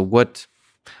nice. So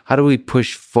how do we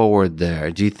push forward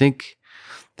there? Do you think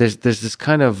there's this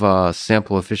kind of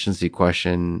sample efficiency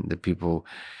question that people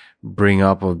bring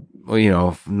up of,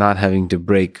 not having to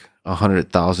break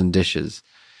 100,000 dishes?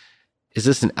 Is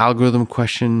this an algorithm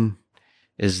question?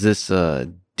 Is this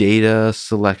a data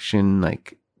selection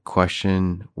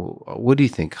question? What do you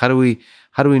think? How do we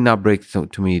not break too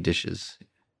many dishes?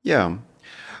 Yeah.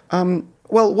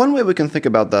 Well, one way we can think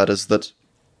about that is that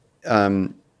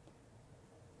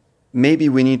maybe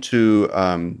we need to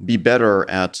be better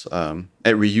at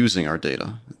reusing our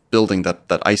data, building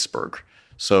that iceberg.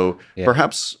 So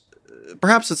perhaps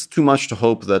it's too much to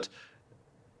hope that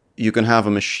you can have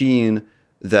a machine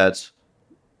that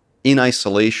in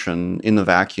isolation, in the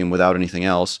vacuum, without anything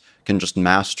else, can just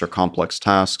master complex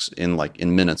tasks in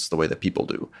minutes the way that people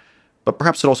do. But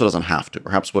perhaps it also doesn't have to.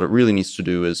 Perhaps what it really needs to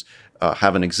do is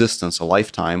have an existence, a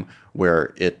lifetime,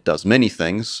 where it does many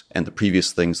things, and the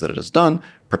previous things that it has done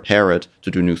prepare it to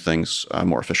do new things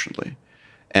more efficiently.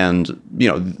 And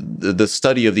the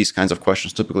study of these kinds of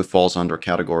questions typically falls under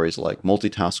categories like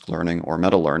multitask learning or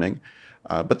meta learning,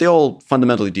 but they all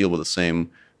fundamentally deal with the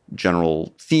same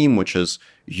general theme, which is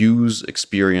use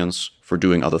experience for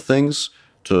doing other things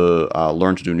to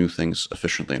learn to do new things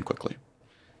efficiently and quickly.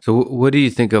 So what do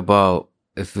you think about,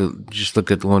 if you just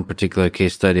look at one particular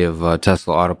case study of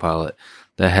Tesla Autopilot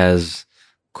that has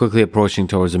quickly approaching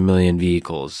towards 1 million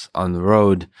vehicles on the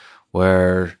road,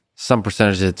 where some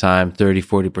percentage of the time, 30,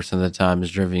 40% of the time, is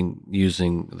driven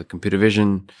using the computer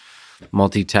vision,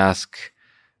 multitask,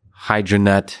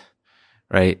 HydroNet,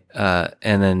 right?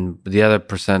 And then the other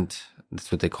percent,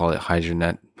 that's what they call it,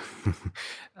 HydroNet.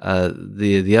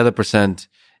 The other percent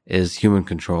is human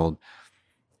controlled.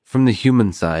 From the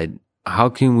human side, how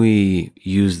can we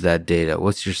use that data?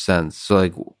 What's your sense?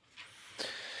 So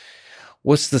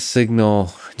what's the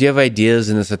signal? Do you have ideas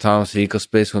in this autonomous vehicle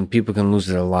space when people can lose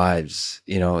their lives?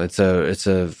 It's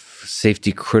a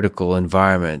safety critical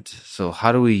environment. So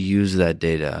how do we use that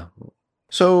data?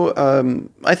 So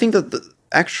I think that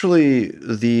actually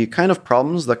the kind of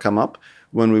problems that come up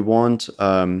when we want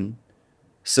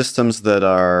systems that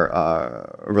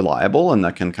are reliable and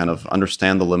that can kind of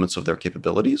understand the limits of their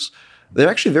capabilities, they're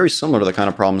actually very similar to the kind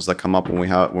of problems that come up when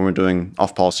we're doing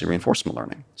off-policy reinforcement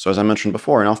learning. So as I mentioned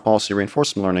before, in off-policy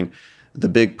reinforcement learning, the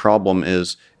big problem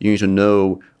is you need to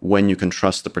know when you can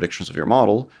trust the predictions of your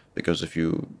model, because if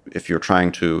you're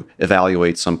trying to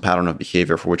evaluate some pattern of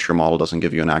behavior for which your model doesn't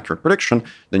give you an accurate prediction,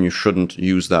 then you shouldn't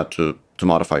use that to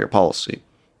modify your policy.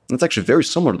 And it's actually very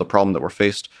similar to the problem that we're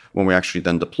faced when we actually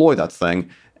then deploy that thing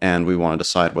and we want to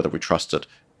decide whether we trust it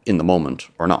in the moment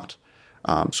or not.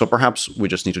 So perhaps we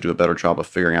just need to do a better job of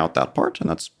figuring out that part. And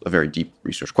that's a very deep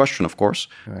research question, of course.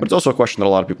 Right. But it's also a question that a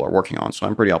lot of people are working on. So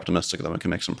I'm pretty optimistic that we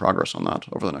can make some progress on that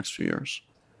over the next few years.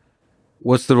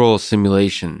 What's the role of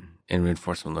simulation in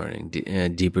reinforcement learning,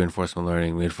 deep reinforcement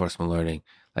learning?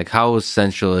 Like how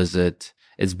essential is it?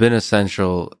 It's been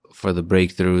essential for the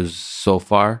breakthroughs so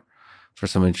far, for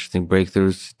some interesting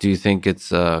breakthroughs. Do you think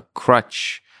it's a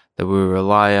crutch that we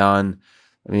rely on?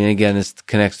 I mean, again, this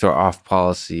connects to our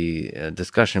off-policy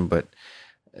discussion, but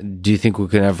do you think we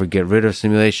can ever get rid of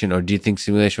simulation, or do you think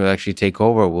simulation will actually take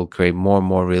over? We'll create more and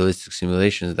more realistic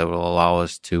simulations that will allow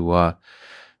us to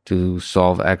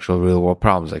solve actual real-world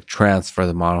problems, like transfer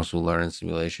the models we learn in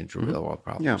simulation to real-world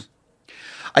problems. Yeah.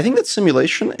 I think that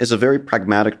simulation is a very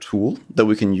pragmatic tool that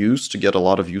we can use to get a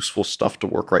lot of useful stuff to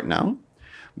work right now.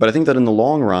 But I think that in the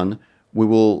long run, we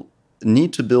will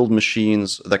need to build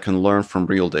machines that can learn from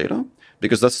real data,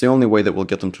 because that's the only way that we'll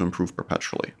get them to improve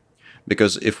perpetually.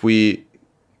 Because if we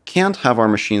can't have our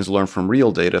machines learn from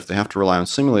real data, if they have to rely on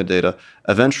simulated data,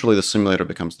 eventually the simulator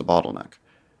becomes the bottleneck.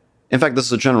 In fact, this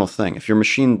is a general thing. If your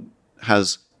machine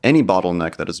has any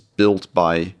bottleneck that is built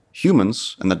by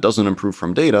humans and that doesn't improve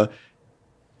from data,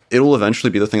 it will eventually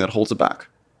be the thing that holds it back.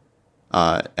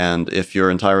 And if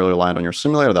you're entirely reliant on your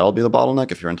simulator, that'll be the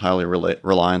bottleneck. If you're entirely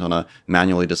reliant on a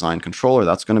manually designed controller,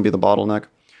 that's going to be the bottleneck.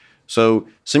 So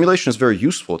simulation is very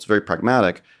useful. It's very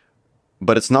pragmatic,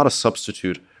 but it's not a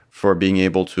substitute for being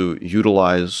able to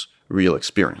utilize real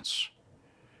experience.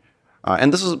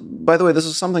 And this is, by the way, this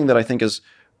is something that I think is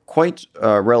quite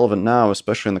relevant now,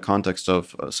 especially in the context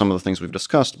of some of the things we've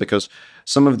discussed, because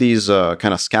some of these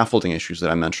kind of scaffolding issues that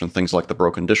I mentioned, things like the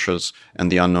broken dishes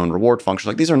and the unknown reward function,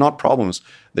 like these are not problems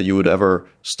that you would ever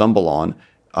stumble on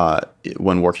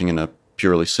when working in a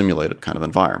purely simulated kind of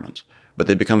environment. But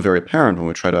they become very apparent when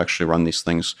we try to actually run these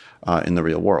things in the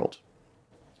real world.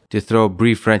 To throw a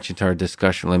brief wrench into our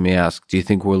discussion, let me ask, do you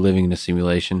think we're living in a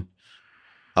simulation?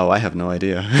 Oh, I have no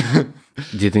idea.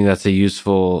 Do you think that's a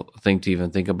useful thing to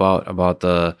even think about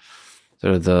the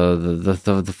sort of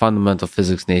the fundamental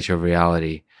physics nature of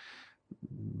reality?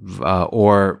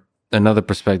 Or another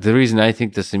perspective, the reason I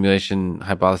think the simulation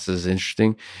hypothesis is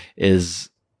interesting is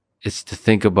to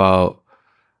think about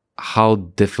how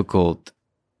difficult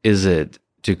is it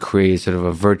to create sort of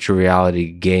a virtual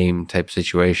reality game type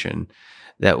situation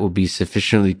that will be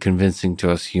sufficiently convincing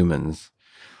to us humans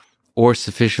or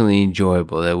sufficiently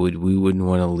enjoyable that we wouldn't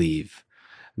want to leave.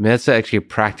 I mean, that's actually a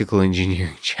practical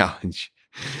engineering challenge.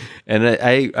 And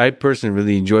I personally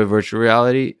really enjoy virtual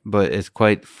reality, but it's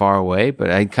quite far away. But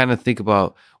I kind of think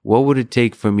about what would it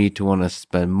take for me to want to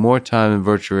spend more time in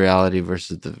virtual reality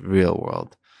versus the real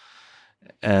world.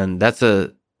 And that's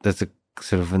a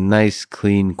sort of a nice,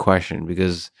 clean question,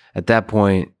 because at that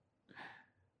point,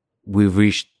 we've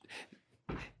reached,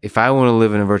 if I want to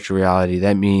live in a virtual reality,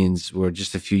 that means we're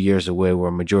just a few years away where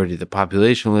a majority of the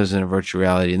population lives in a virtual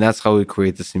reality. And that's how we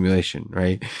create the simulation,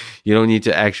 right? You don't need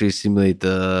to actually simulate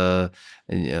the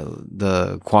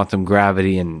quantum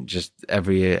gravity and just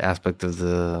every aspect of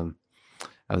the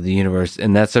universe.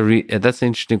 And that's an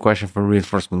interesting question for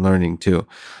reinforcement learning too.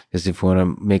 Because if we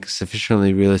want to make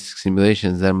sufficiently realistic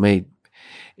simulations, that may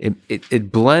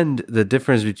it blend the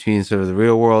difference between sort of the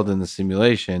real world and the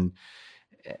simulation,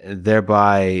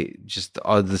 thereby just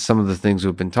some of the things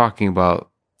we've been talking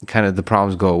about, kind of the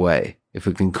problems go away if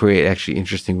we can create actually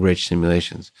interesting, rich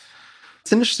simulations.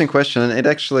 It's an interesting question, and it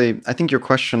actually, I think your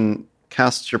question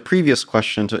casts your previous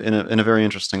question in a very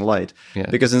interesting light. Yeah.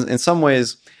 Because in some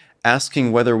ways,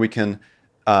 asking whether we can,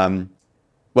 the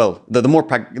more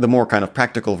kind of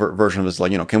practical version of it is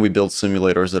like, can we build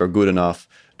simulators that are good enough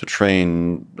to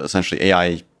train essentially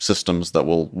AI systems that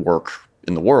will work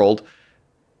in the world?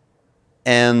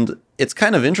 And it's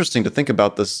kind of interesting to think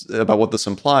about this, about what this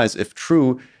implies. If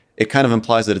true, it kind of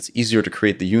implies that it's easier to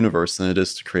create the universe than it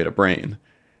is to create a brain.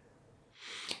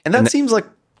 And that seems like,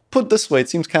 put this way, it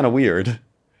seems kind of weird.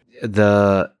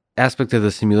 The aspect of the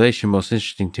simulation most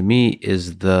interesting to me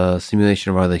is the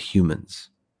simulation of other humans.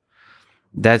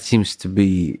 That seems to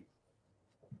be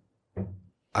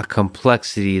a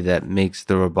complexity that makes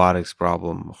the robotics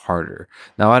problem harder.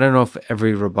 Now, I don't know if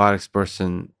every robotics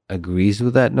person agrees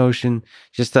with that notion.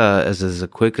 Just as a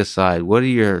quick aside, what are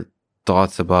your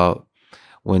thoughts about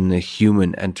when the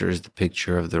human enters the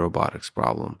picture of the robotics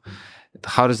problem?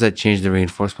 How does that change the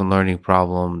reinforcement learning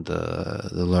problem, the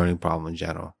learning problem in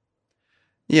general?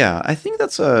 Yeah, I think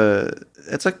it's a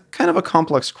kind of a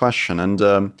complex question.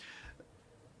 And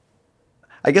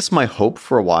I guess my hope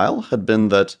for a while had been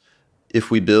that if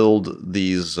we build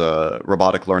these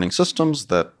robotic learning systems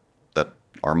that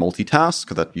are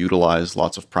multitask, that utilize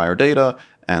lots of prior data,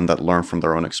 and that learn from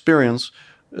their own experience,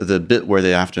 the bit where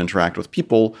they have to interact with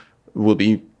people will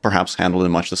be perhaps handled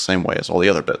in much the same way as all the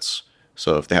other bits.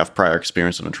 So if they have prior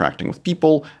experience of interacting with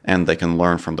people, and they can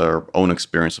learn from their own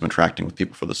experience of interacting with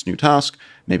people for this new task,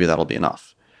 maybe that'll be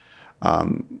enough.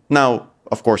 Now,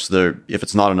 of course, if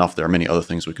it's not enough, there are many other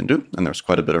things we can do, and there's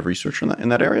quite a bit of research in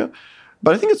that area.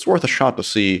 But I think it's worth a shot to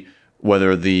see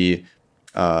whether the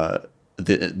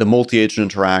multi-agent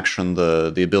interaction,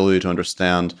 the ability to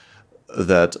understand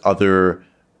that other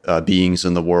beings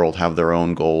in the world have their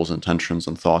own goals, intentions,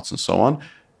 and thoughts, and so on,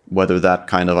 whether that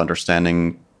kind of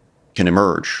understanding can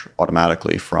emerge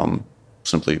automatically from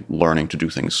simply learning to do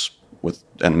things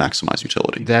and maximize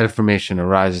utility. That information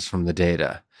arises from the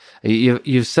data.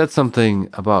 You've said something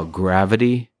about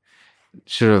gravity,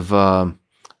 sort of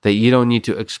that you don't need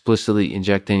to explicitly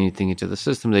inject anything into the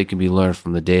system. They can be learned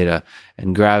from the data.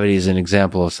 And gravity is an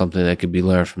example of something that could be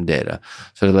learned from data.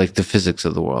 Sort of like the physics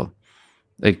of the world.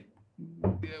 Like,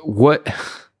 what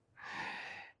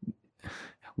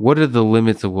are the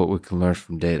limits of what we can learn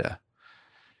from data?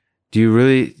 Do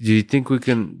you think we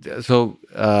can,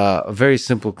 a very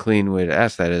simple, clean way to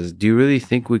ask that is, do you really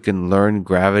think we can learn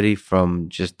gravity from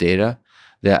just data?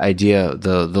 The idea,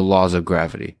 the laws of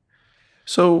gravity?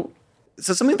 So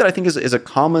something that I think is a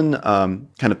common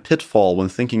kind of pitfall when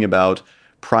thinking about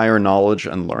prior knowledge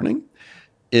and learning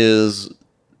is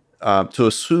to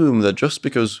assume that just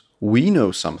because we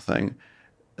know something,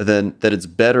 then that it's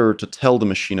better to tell the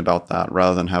machine about that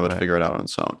rather than have it figure it out on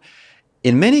its own.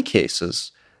 In many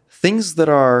cases, things that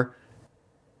are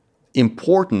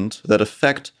important, that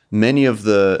affect many of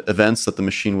the events that the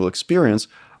machine will experience,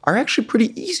 are actually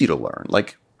pretty easy to learn.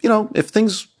 Like,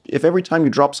 if every time you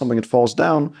drop something it falls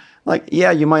down, like, yeah,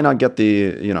 you might not get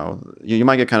you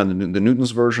might get kind of the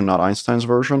Newton's version, not Einstein's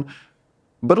version,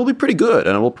 but it'll be pretty good,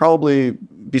 and it will probably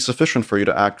be sufficient for you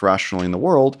to act rationally in the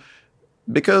world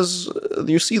because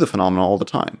you see the phenomena all the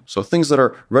time. So things that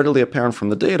are readily apparent from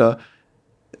the data,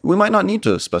 we might not need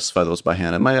to specify those by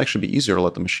hand. It might actually be easier to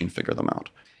let the machine figure them out.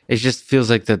 It just feels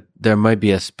like that there might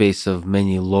be a space of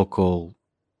many local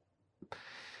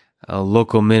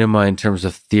minima in terms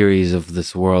of theories of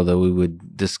this world that we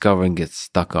would discover and get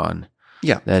stuck on.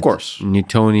 Yeah, that of course.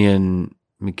 Newtonian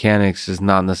mechanics is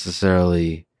not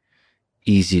necessarily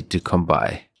easy to come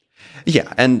by.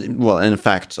 Yeah, and in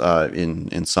fact,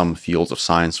 in some fields of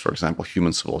science, for example,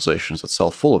 human civilization is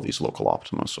itself full of these local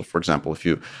optima. So, for example, if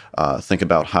you think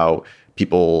about how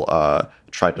people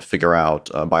tried to figure out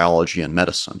biology and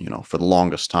medicine, for the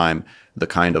longest time, the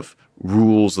kind of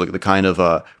rules, the kind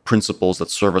of principles that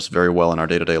serve us very well in our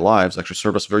day-to-day lives actually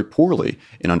serve us very poorly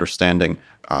in understanding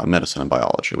medicine and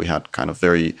biology. We had kind of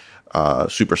very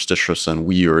superstitious and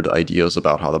weird ideas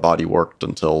about how the body worked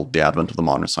until the advent of the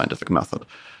modern scientific method.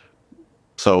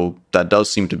 So that does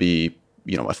seem to be,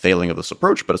 a failing of this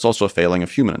approach, but it's also a failing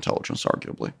of human intelligence,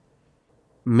 arguably.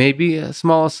 Maybe a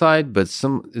small aside, but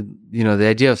the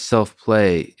idea of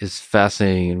self-play is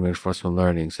fascinating in reinforcement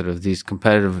learning, sort of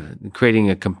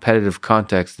creating a competitive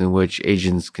context in which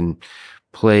agents can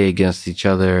play against each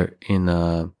other in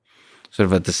sort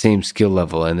of at the same skill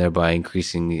level and thereby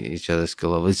increasing each other's skill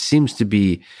level. It seems to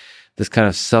be this kind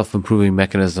of self-improving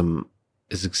mechanism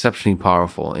is exceptionally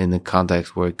powerful in the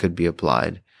context where it could be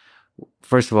applied.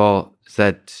 First of all, is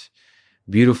that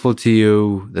beautiful to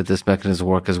you that this mechanism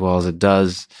works as well as it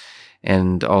does?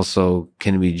 And also,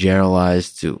 can it be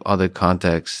generalized to other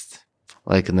contexts,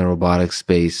 like in the robotics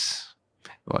space,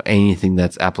 or anything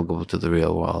that's applicable to the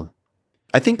real world?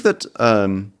 I think that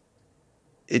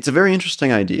it's a very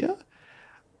interesting idea.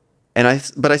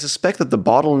 But I suspect that the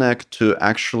bottleneck to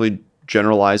actually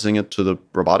generalizing it to the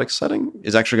robotics setting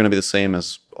is actually going to be the same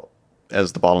as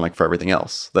the bottleneck for everything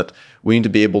else. That we need to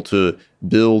be able to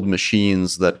build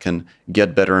machines that can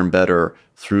get better and better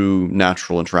through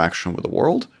natural interaction with the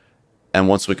world. And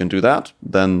once we can do that,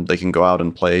 then they can go out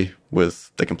and play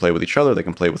with each other, they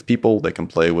can play with people, they can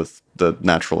play with the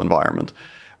natural environment.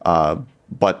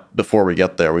 But before we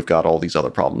get there, we've got all these other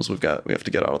problems we have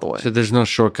to get out of the way. So there's no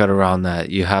shortcut around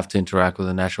that. You have to interact with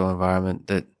the natural environment.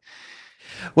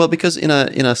 Well, because in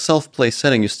a self-play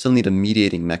setting, you still need a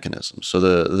mediating mechanism. So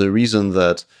the reason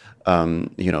that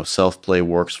self-play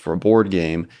works for a board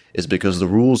game is because the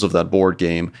rules of that board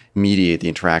game mediate the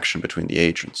interaction between the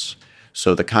agents.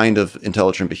 So the kind of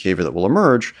intelligent behavior that will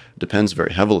emerge depends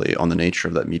very heavily on the nature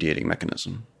of that mediating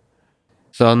mechanism.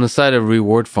 So on the side of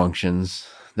reward functions,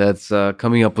 that's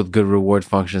coming up with good reward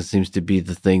functions seems to be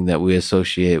the thing that we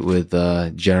associate with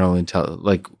general intelligence.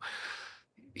 Like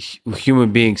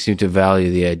human beings seem to value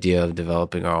the idea of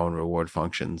developing our own reward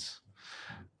functions,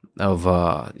 of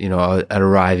at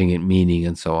arriving at meaning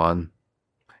and so on.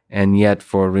 And yet,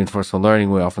 for reinforcement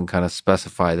learning, we often kind of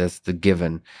specify that's the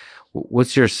given.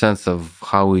 What's your sense of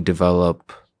how we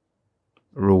develop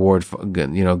good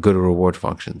reward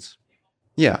functions?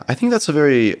 Yeah, I think that's a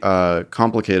very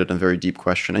complicated and very deep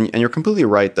question. And you're completely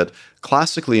right that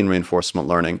classically in reinforcement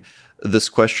learning, this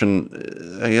question,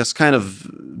 I guess, kind of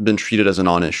been treated as a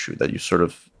non-issue, that you sort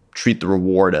of treat the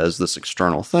reward as this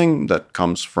external thing that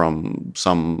comes from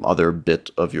some other bit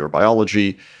of your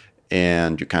biology,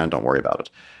 and you kind of don't worry about it.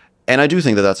 And I do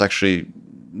think that that's actually,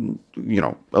 a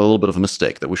little bit of a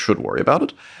mistake, that we should worry about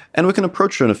it. And we can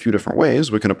approach it in a few different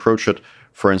ways. We can approach it,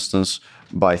 for instance,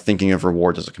 by thinking of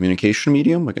reward as a communication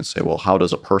medium. We can say, well, how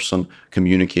does a person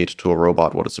communicate to a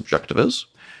robot what its objective is?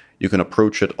 You can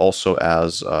approach it also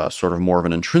as sort of more of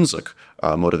an intrinsic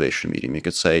motivation medium. You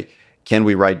could say, can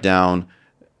we write down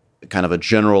kind of a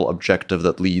general objective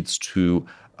that leads to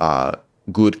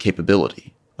good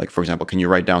capability? Like, for example, can you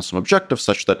write down some objective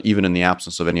such that even in the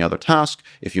absence of any other task,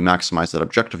 if you maximize that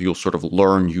objective, you'll sort of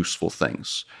learn useful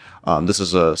things? This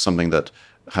is something that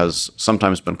has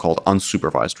sometimes been called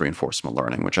unsupervised reinforcement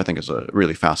learning, which I think is a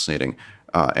really fascinating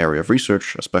area of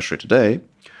research, especially today.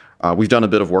 We've done a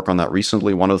bit of work on that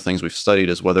recently. One of the things we've studied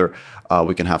is whether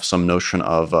we can have some notion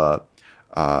of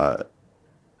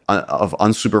of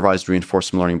unsupervised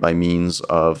reinforcement learning by means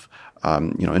of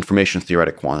information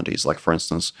theoretic quantities, like, for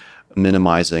instance,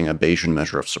 minimizing a Bayesian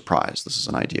measure of surprise. This is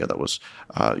an idea that was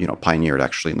pioneered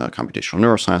actually in the computational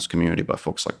neuroscience community by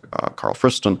folks like Carl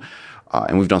Friston.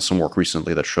 And we've done some work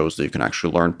recently that shows that you can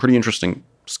actually learn pretty interesting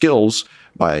skills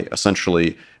by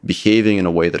essentially behaving in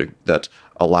a way that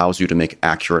allows you to make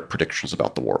accurate predictions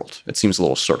about the world. It seems a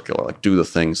little circular, like do the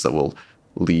things that will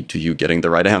lead to you getting the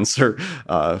right answer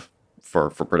for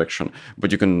prediction.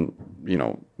 But you can,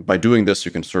 by doing this,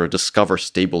 you can sort of discover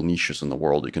stable niches in the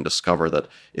world. You can discover that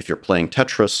if you're playing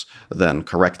Tetris, then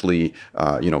correctly,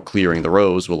 clearing the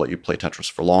rows will let you play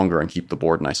Tetris for longer and keep the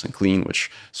board nice and clean,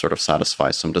 which sort of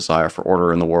satisfies some desire for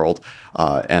order in the world.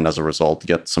 And as a result,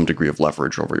 get some degree of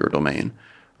leverage over your domain.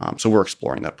 So we're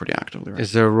exploring that pretty actively. Right?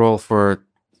 Is there a role for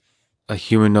a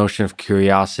human notion of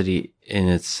curiosity in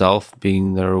itself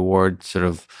being the reward, sort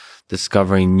of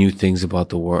discovering new things about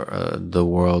the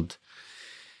world?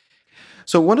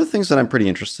 So one of the things that I'm pretty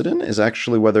interested in is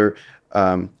actually whether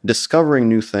discovering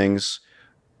new things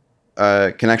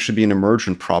can actually be an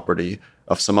emergent property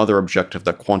of some other objective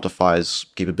that quantifies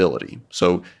capability.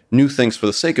 So new things for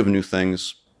the sake of new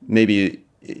things maybe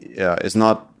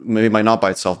might not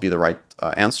by itself be the right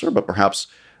answer, but perhaps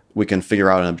we can figure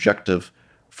out an objective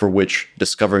for which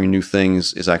discovering new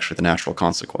things is actually the natural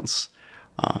consequence.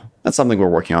 That's something we're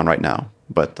working on right now,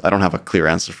 but I don't have a clear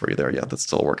answer for you there yet. That's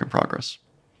still a work in progress.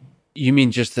 You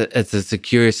mean just that it's a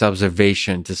curious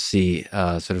observation to see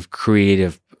sort of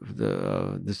creative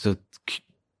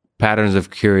patterns of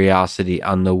curiosity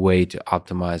on the way to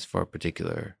optimize for a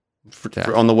particular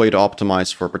on the way to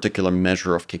optimize for a particular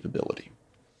measure of capability.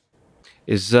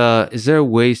 Is there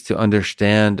ways to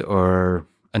understand or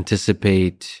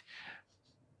anticipate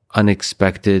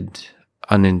unexpected,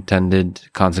 unintended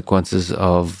consequences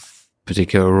of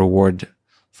particular reward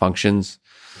functions?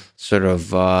 Sort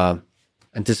of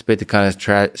anticipate the kind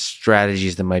of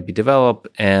strategies that might be developed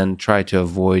and try to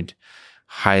avoid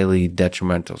highly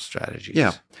detrimental strategies.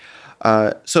 Yeah.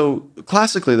 So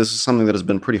classically, this is something that has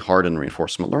been pretty hard in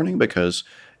reinforcement learning because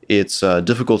it's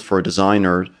difficult for a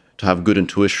designer to have good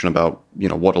intuition about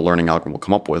what a learning algorithm will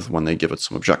come up with when they give it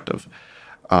some objective.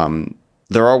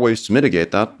 There are ways to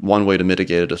mitigate that. One way to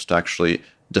mitigate it is to actually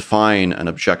define an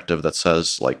objective that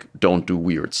says, like, don't do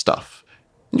weird stuff.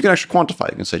 And you can actually quantify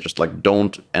it. You can say just like,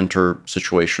 don't enter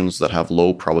situations that have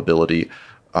low probability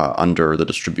under the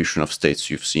distribution of states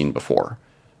you've seen before.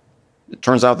 It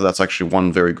turns out that that's actually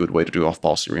one very good way to do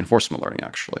off-policy reinforcement learning,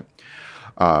 actually.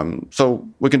 So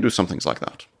we can do some things like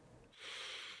that.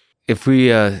 If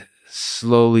we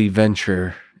slowly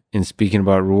venture in speaking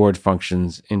about reward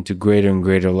functions into greater and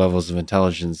greater levels of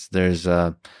intelligence, there's,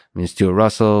 Stuart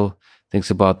Russell thinks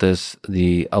about this,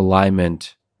 the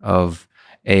alignment of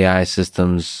AI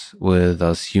systems with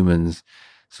us humans.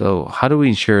 So how do we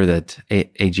ensure that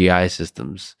AGI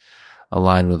systems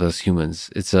align with us humans?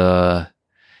 It's kind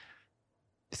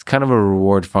of a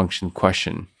reward function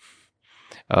question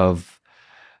of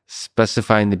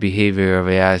specifying the behavior of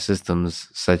AI systems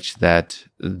such that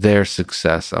their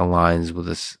success aligns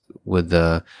with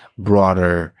the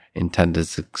broader intended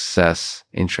success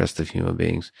interest of human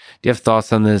beings. Do you have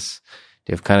thoughts on this?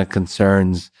 Do you have kind of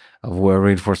concerns of where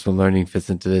reinforcement learning fits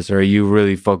into this? Or are you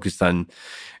really focused on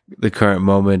the current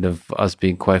moment of us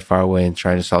being quite far away and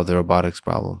trying to solve the robotics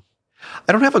problem?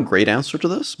 I don't have a great answer to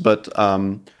this, but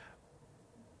and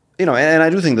I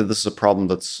do think that this is a problem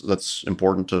that's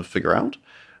important to figure out.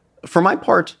 For my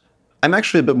part, I'm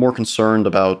actually a bit more concerned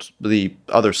about the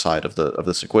other side of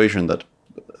this equation. That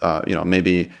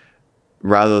maybe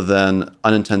rather than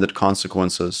unintended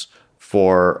consequences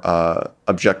for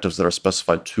objectives that are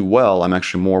specified too well, I'm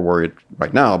actually more worried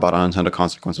right now about unintended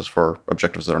consequences for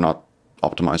objectives that are not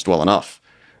optimized well enough,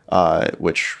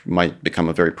 which might become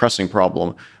a very pressing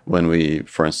problem when we,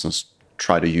 for instance,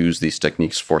 try to use these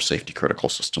techniques for safety critical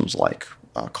systems like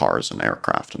cars and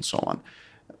aircraft and so on.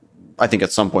 I think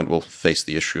at some point we'll face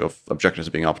the issue of objectives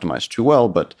being optimized too well,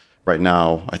 but right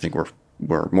now I think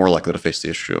we're more likely to face the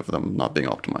issue of them not being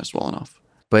optimized well enough.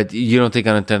 But you don't think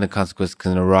unintended consequences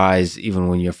can arise even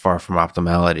when you're far from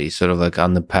optimality, sort of like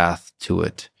on the path to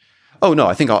it? Oh, no,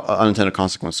 I think unintended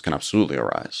consequences can absolutely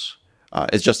arise.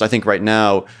 It's just, I think right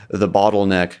now, the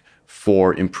bottleneck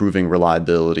for improving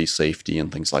reliability, safety,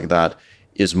 and things like that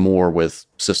is more with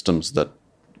systems that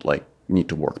need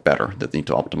to work better, that need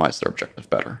to optimize their objective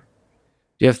better.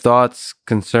 Do you have thoughts,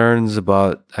 concerns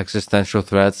about existential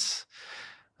threats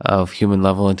of human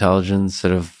level intelligence?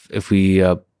 Sort of if we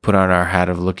put on our hat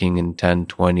of looking in 10,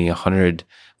 20, 100,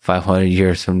 500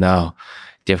 years from now,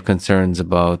 do you have concerns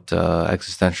about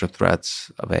existential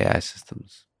threats of AI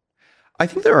systems? I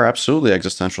think there are absolutely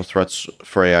existential threats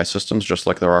for AI systems, just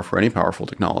like there are for any powerful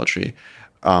technology.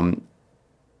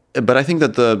 But I think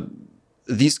that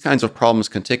these kinds of problems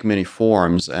can take many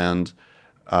forms, and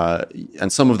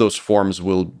some of those forms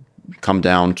will come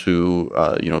down to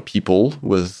people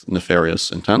with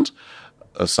nefarious intent.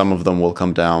 Some of them will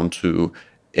come down to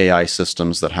AI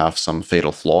systems that have some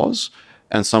fatal flaws,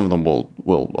 and some of them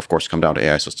will of course come down to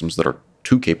AI systems that are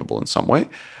too capable in some way.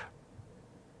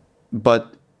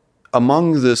 But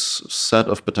among this set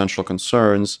of potential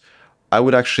concerns, I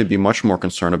would actually be much more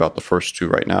concerned about the first two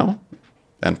right now,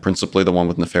 and principally the one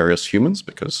with nefarious humans,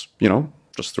 because,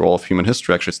 just through all of human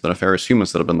history, actually, it's the nefarious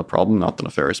humans that have been the problem, not the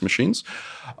nefarious machines,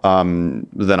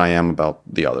 than I am about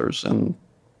the others. And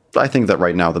I think that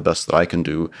right now the best that I can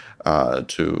do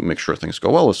to make sure things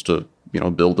go well is to,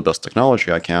 build the best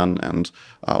technology I can, and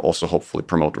also hopefully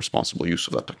promote responsible use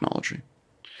of that technology.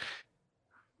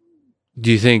 Do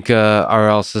you think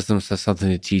RL systems have something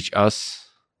to teach us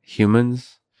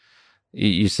humans?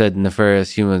 You said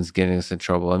nefarious humans getting us in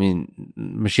trouble. I mean,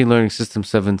 machine learning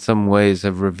systems have in some ways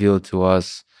have revealed to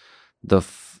us the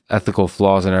ethical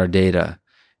flaws in our data.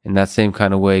 In that same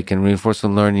kind of way, can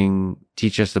reinforcement learning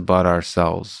teach us about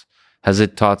ourselves? Has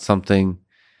it taught something?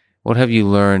 What have you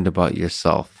learned about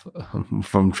yourself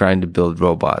from trying to build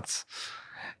robots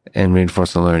and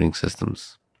reinforcement learning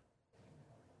systems?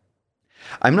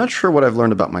 I'm not sure what I've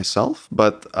learned about myself,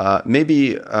 but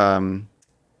maybe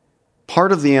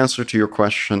part of the answer to your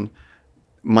question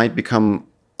might become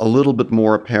a little bit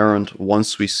more apparent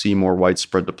once we see more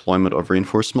widespread deployment of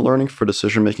reinforcement learning for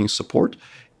decision-making support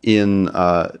in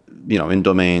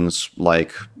domains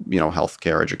like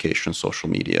healthcare, education, social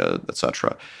media,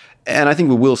 etc. And I think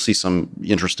we will see some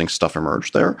interesting stuff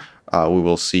emerge there. We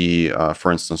will see, for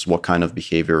instance, what kind of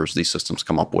behaviors these systems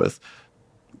come up with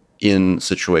in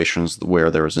situations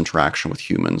where there is interaction with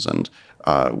humans and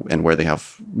where they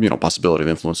have possibility of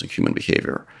influencing human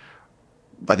behavior.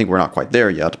 I think we're not quite there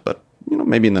yet, but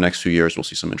maybe in the next few years we'll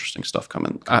see some interesting stuff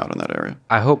come out in that area.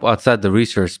 I hope outside the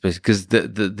research space, because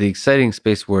the exciting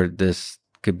space where this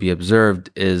could be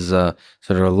observed is sort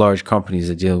of large companies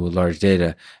that deal with large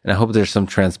data, and I hope there's some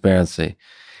transparency.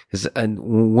 Because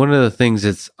one of the things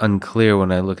that's unclear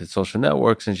when I look at social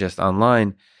networks and just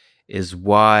online is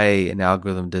why an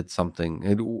algorithm did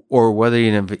something, or whether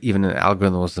even an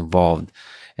algorithm was involved.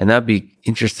 And that'd be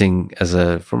interesting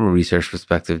from a research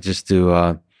perspective, just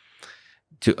to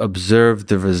observe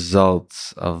the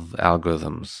results of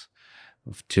algorithms,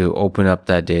 to open up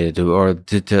that data,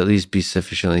 to at least be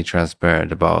sufficiently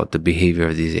transparent about the behavior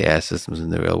of these AI systems in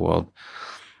the real world.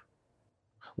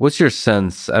 What's your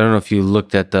sense? I don't know if you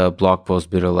looked at the blog post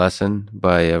Bitter Lesson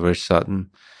by Rich Sutton,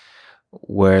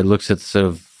 where it looks at sort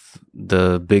of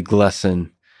the big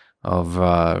lesson of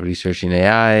researching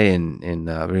AI and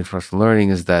reinforcement learning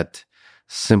is that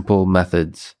simple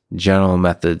methods, general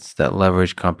methods that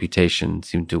leverage computation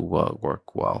seem to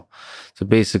work well. So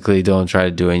basically, don't try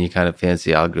to do any kind of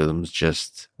fancy algorithms,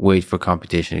 just wait for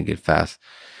computation to get fast.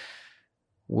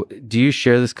 Do you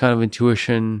share this kind of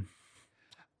intuition?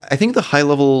 I think the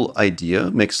high-level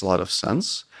idea makes a lot of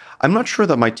sense. I'm not sure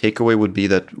that my takeaway would be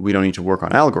that we don't need to work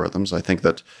on algorithms. I think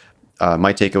that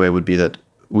my takeaway would be that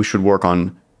we should work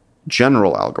on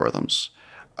general algorithms.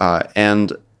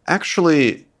 And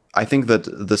actually, I think that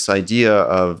this idea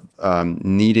of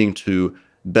needing to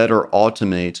better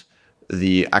automate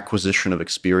the acquisition of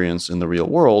experience in the real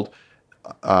world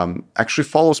actually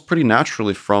follows pretty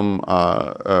naturally from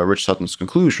Rich Sutton's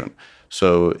conclusion.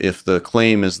 So if the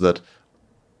claim is that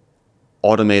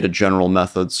automated general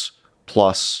methods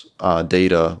plus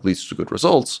data leads to good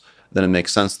results, then it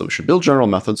makes sense that we should build general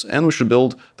methods, and we should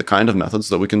build the kind of methods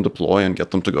that we can deploy and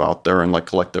get them to go out there and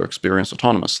collect their experience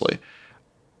autonomously.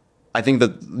 I think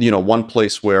that, one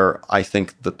place where I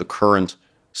think that the current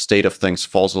state of things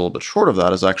falls a little bit short of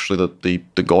that is actually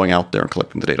the going out there and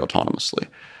collecting the data autonomously,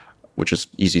 which is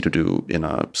easy to do in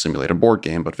a simulated board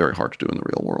game, but very hard to do in the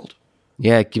real world.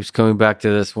 Yeah, it keeps coming back to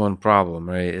this one problem,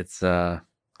 right? It's so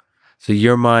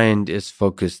your mind is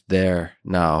focused there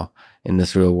now in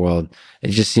this real world. It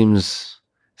just seems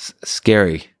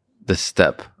scary, the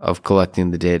step of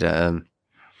collecting the data.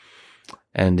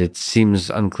 And it seems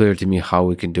unclear to me how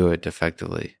we can do it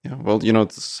effectively. Yeah, well,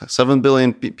 it's 7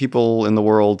 billion people in the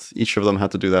world. Each of them had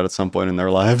to do that at some point in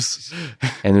their lives.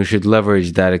 And we should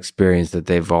leverage that experience that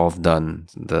they've all done.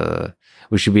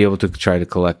 We should be able to try to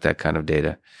collect that kind of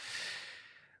data.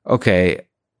 Okay.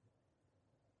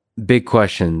 Big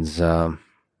questions.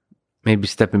 Maybe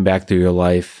stepping back through your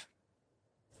life.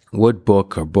 What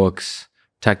book or books,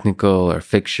 technical or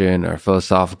fiction or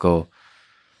philosophical,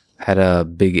 had a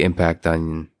big impact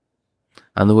on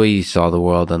on the way you saw the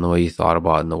world, on the way you thought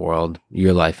about in the world,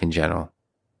 your life in general.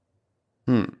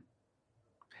 And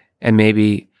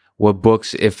maybe what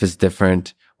books, if it's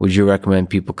different, would you recommend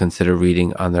people consider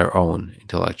reading on their own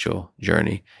intellectual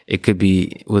journey? It could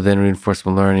be within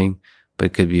reinforcement learning, but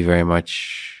it could be very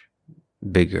much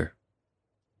bigger.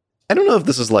 I don't know if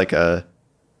this is like a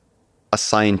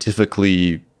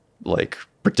scientifically like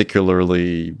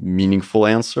particularly meaningful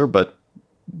answer, but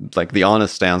like the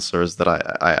honest answer is that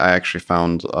I actually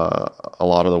found a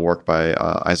lot of the work by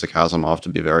Isaac Asimov to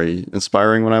be very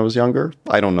inspiring when I was younger.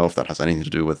 I don't know if that has anything to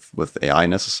do with AI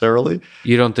necessarily.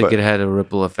 You don't think it had a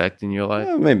ripple effect in your life?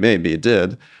 Yeah, maybe it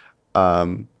did.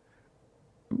 But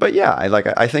yeah,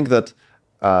 I think that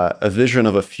a vision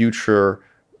of a future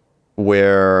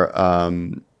where,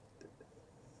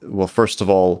 well, first of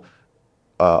all,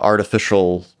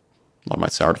 artificial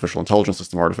intelligence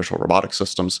system, artificial robotic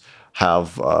systems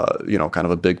have, kind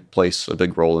of a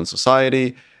big role in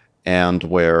society, and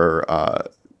where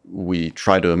we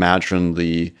try to imagine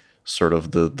the sort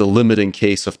of the limiting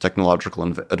case of technological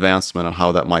advancement and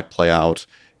how that might play out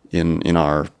in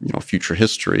our future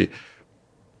history.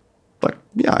 But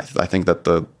yeah, I think that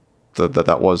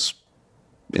that was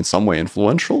in some way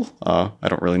influential. I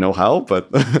don't really know how, but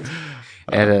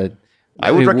I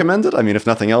would recommend it. I mean, if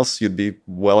nothing else, you'd be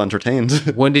well entertained.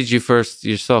 When did you first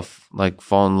yourself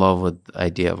fall in love with the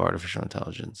idea of artificial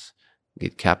intelligence,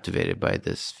 get captivated by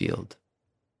this field?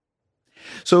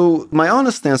 So my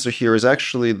honest answer here is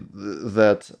actually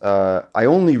that I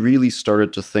only really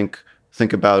started to think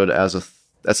about it as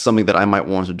something that I might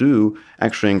want to do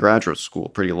actually in graduate school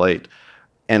pretty late.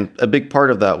 And a big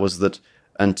part of that was that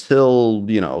until,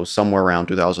 somewhere around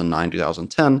 2009,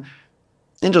 2010,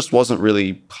 it just wasn't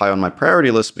really high on my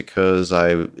priority list because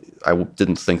I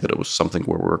didn't think that it was something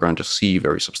where we were going to see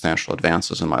very substantial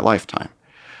advances in my lifetime.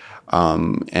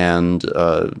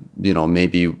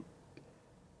 Maybe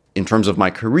in terms of my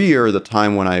career, the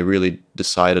time when I really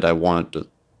decided I wanted to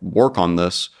work on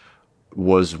this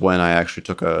was when I actually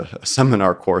took a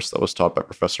seminar course that was taught by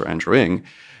Professor Andrew Ng.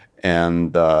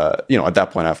 And, at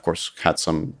that point, I, of course, had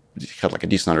a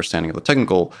decent understanding of the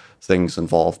technical things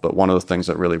involved. But one of the things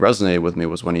that really resonated with me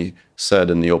was when he said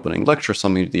in the opening lecture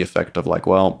something to the effect of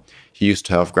he used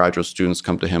to have graduate students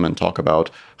come to him and talk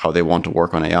about how they want to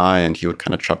work on AI, and he would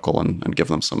kind of chuckle and give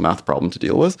them some math problem to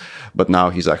deal with. But now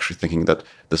he's actually thinking that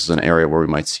this is an area where we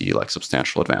might see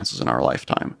substantial advances in our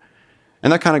lifetime.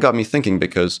 And that kind of got me thinking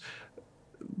because,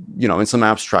 in some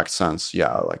abstract sense,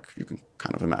 yeah, you can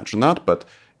kind of imagine that, but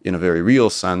in a very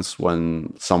real sense,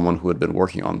 when someone who had been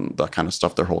working on that kind of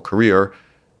stuff their whole career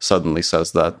suddenly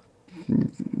says that,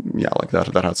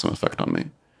 that had some effect on me.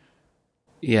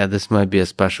 Yeah, this might be a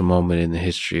special moment in the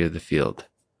history of the field.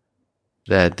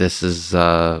 That this is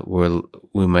where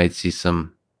we might see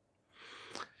some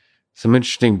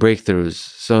interesting breakthroughs.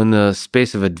 So in the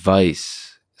space of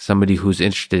advice, somebody who's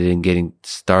interested in getting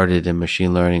started in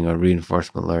machine learning or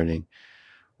reinforcement learning,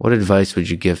 what advice would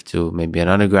you give to maybe an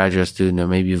undergraduate student or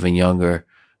maybe even younger?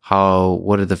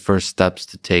 What are the first steps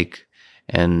to take?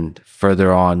 And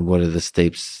further on, what are the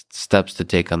steps to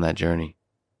take on that journey?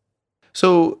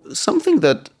 So something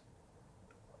that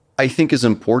I think is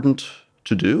important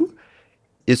to do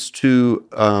is to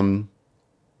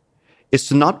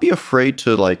not be afraid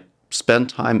to spend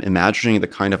time imagining the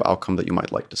kind of outcome that you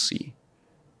might like to see.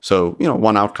 So,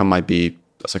 one outcome might be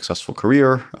a successful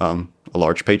career, a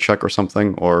large paycheck or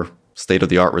something, or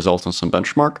state-of-the-art results on some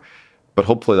benchmark. But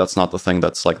hopefully that's not the thing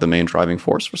that's the main driving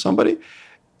force for somebody.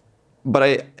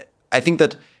 But I think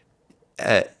that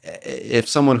if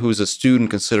someone who's a student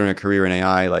considering a career in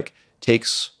AI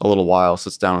takes a little while,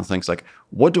 sits down and thinks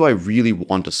what do I really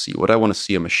want to see? What do I want to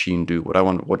see a machine do? What do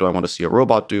I want to see a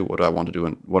robot do? What do I want to do?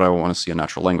 And what do I want to see a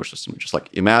natural language system? Just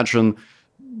imagine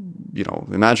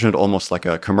it almost like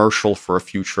a commercial for a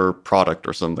future product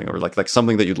or something, or like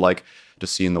something that you'd like to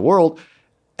see in the world,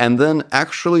 and then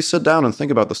actually sit down and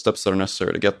think about the steps that are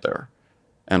necessary to get there.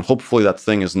 And hopefully that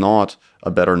thing is not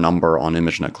a better number on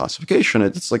ImageNet classification.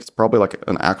 It's probably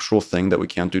an actual thing that we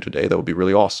can't do today that would be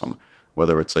really awesome,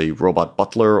 whether it's a robot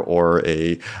butler or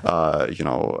a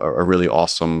really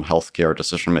awesome healthcare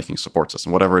decision-making support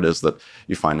system, whatever it is that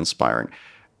you find inspiring.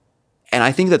 And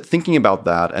I think that thinking about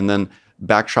that and then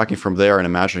backtracking from there and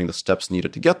imagining the steps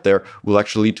needed to get there will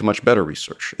actually lead to much better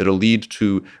research. It'll lead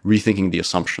to rethinking the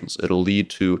assumptions. It'll lead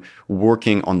to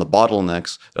working on the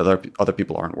bottlenecks that other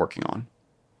people aren't working on.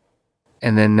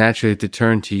 And then naturally to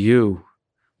turn to you,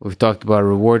 we've talked about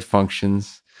reward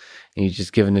functions, and you've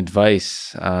just given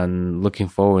advice on looking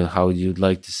forward, how you'd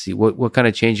like to see, what kind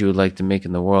of change you would like to make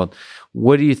in the world.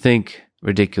 What do you think,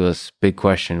 ridiculous, big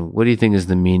question, what do you think is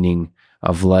the meaning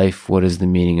of life? What is the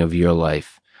meaning of your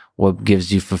life? What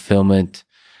gives you fulfillment,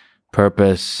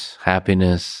 purpose,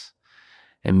 happiness,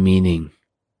 and meaning?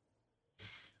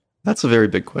 That's a very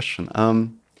big question.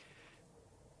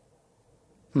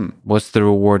 What's the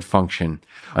reward function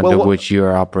under which you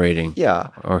are operating? Yeah.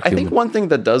 I think one thing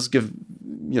that does give,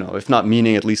 if not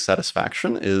meaning, at least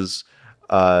satisfaction is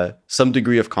some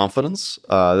degree of confidence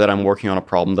that I'm working on a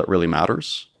problem that really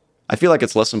matters. I feel like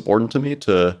it's less important to me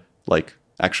to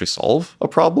actually solve a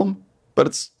problem, but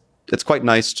it's quite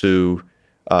nice to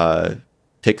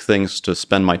pick things to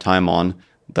spend my time on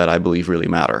that I believe really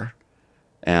matter.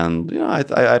 And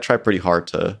I try pretty hard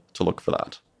to look for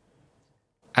that.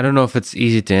 I don't know if it's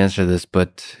easy to answer this,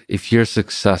 but if you're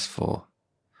successful,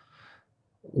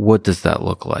 what does that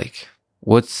look like?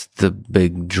 What's the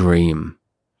big dream?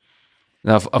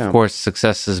 Now, of course,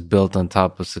 success is built on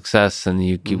top of success and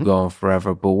you keep going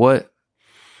forever, but what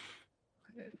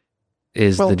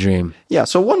is the dream? Yeah,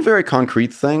 so one very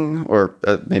concrete thing, or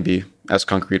maybe as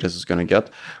concrete as it's going to get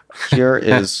here,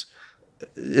 is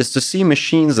to see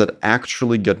machines that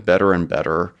actually get better and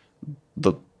better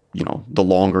the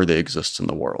longer they exist in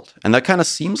the world. And that kind of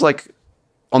seems like,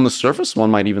 on the surface, one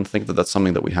might even think that that's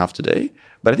something that we have today,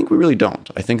 but I think we really don't.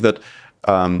 I think that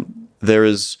there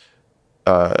is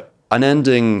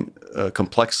unending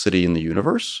complexity in the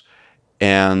universe,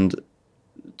 and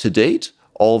to date,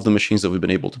 all of the machines that we've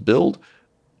been able to build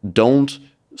don't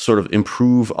sort of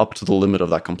improve up to the limit of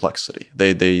that complexity.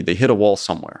 They hit a wall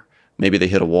somewhere. Maybe they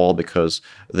hit a wall because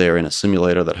they're in a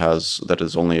simulator that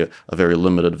is only a very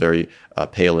limited, very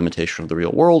pale imitation of the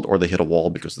real world, or they hit a wall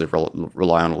because they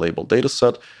rely on a labeled data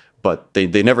set, but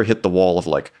they never hit the wall of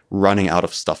running out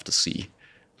of stuff to see.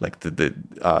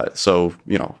 So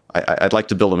I'd like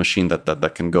to build a machine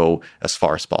that can go as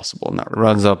far as possible in that regard.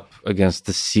 Runs up against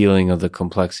the ceiling of the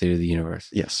complexity of the universe.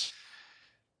 Yes.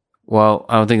 Well,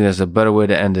 I don't think there's a better way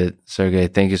to end it, Sergey.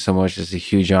 Thank you so much. It's a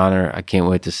huge honor. I can't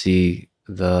wait to see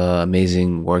the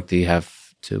amazing work that you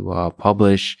have to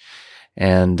publish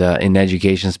and in the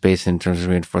education space in terms of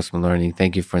reinforcement learning.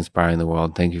 Thank you for inspiring the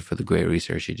world. Thank you for the great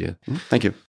research you do. Thank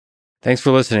you. Thanks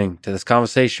for listening to this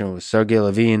conversation with Sergey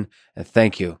Levin, and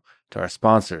thank you to our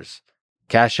sponsors,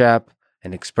 Cash App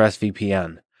and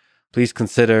ExpressVPN. Please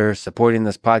consider supporting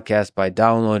this podcast by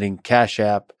downloading Cash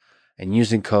App and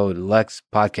using code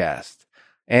LEXPODCAST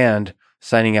and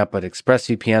signing up at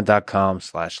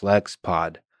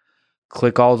expressvpn.com/LexPod.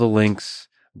 Click all the links,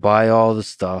 buy all the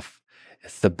stuff.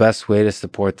 It's the best way to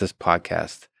support this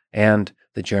podcast and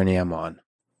the journey I'm on.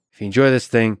 If you enjoy this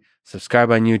thing,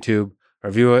 subscribe on YouTube,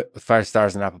 review it with 5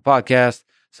 stars on Apple Podcasts,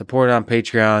 support it on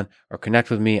Patreon, or connect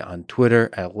with me on Twitter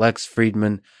at Lex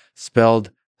Friedman,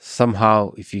 spelled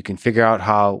somehow, if you can figure out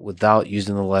how, without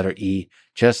using the letter E,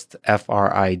 just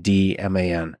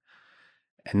Fridman.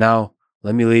 And now,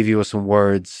 let me leave you with some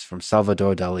words from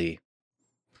Salvador Dali.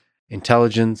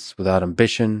 Intelligence without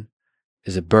ambition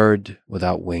is a bird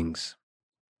without wings.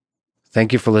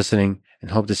 Thank you for listening,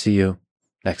 and hope to see you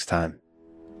next time.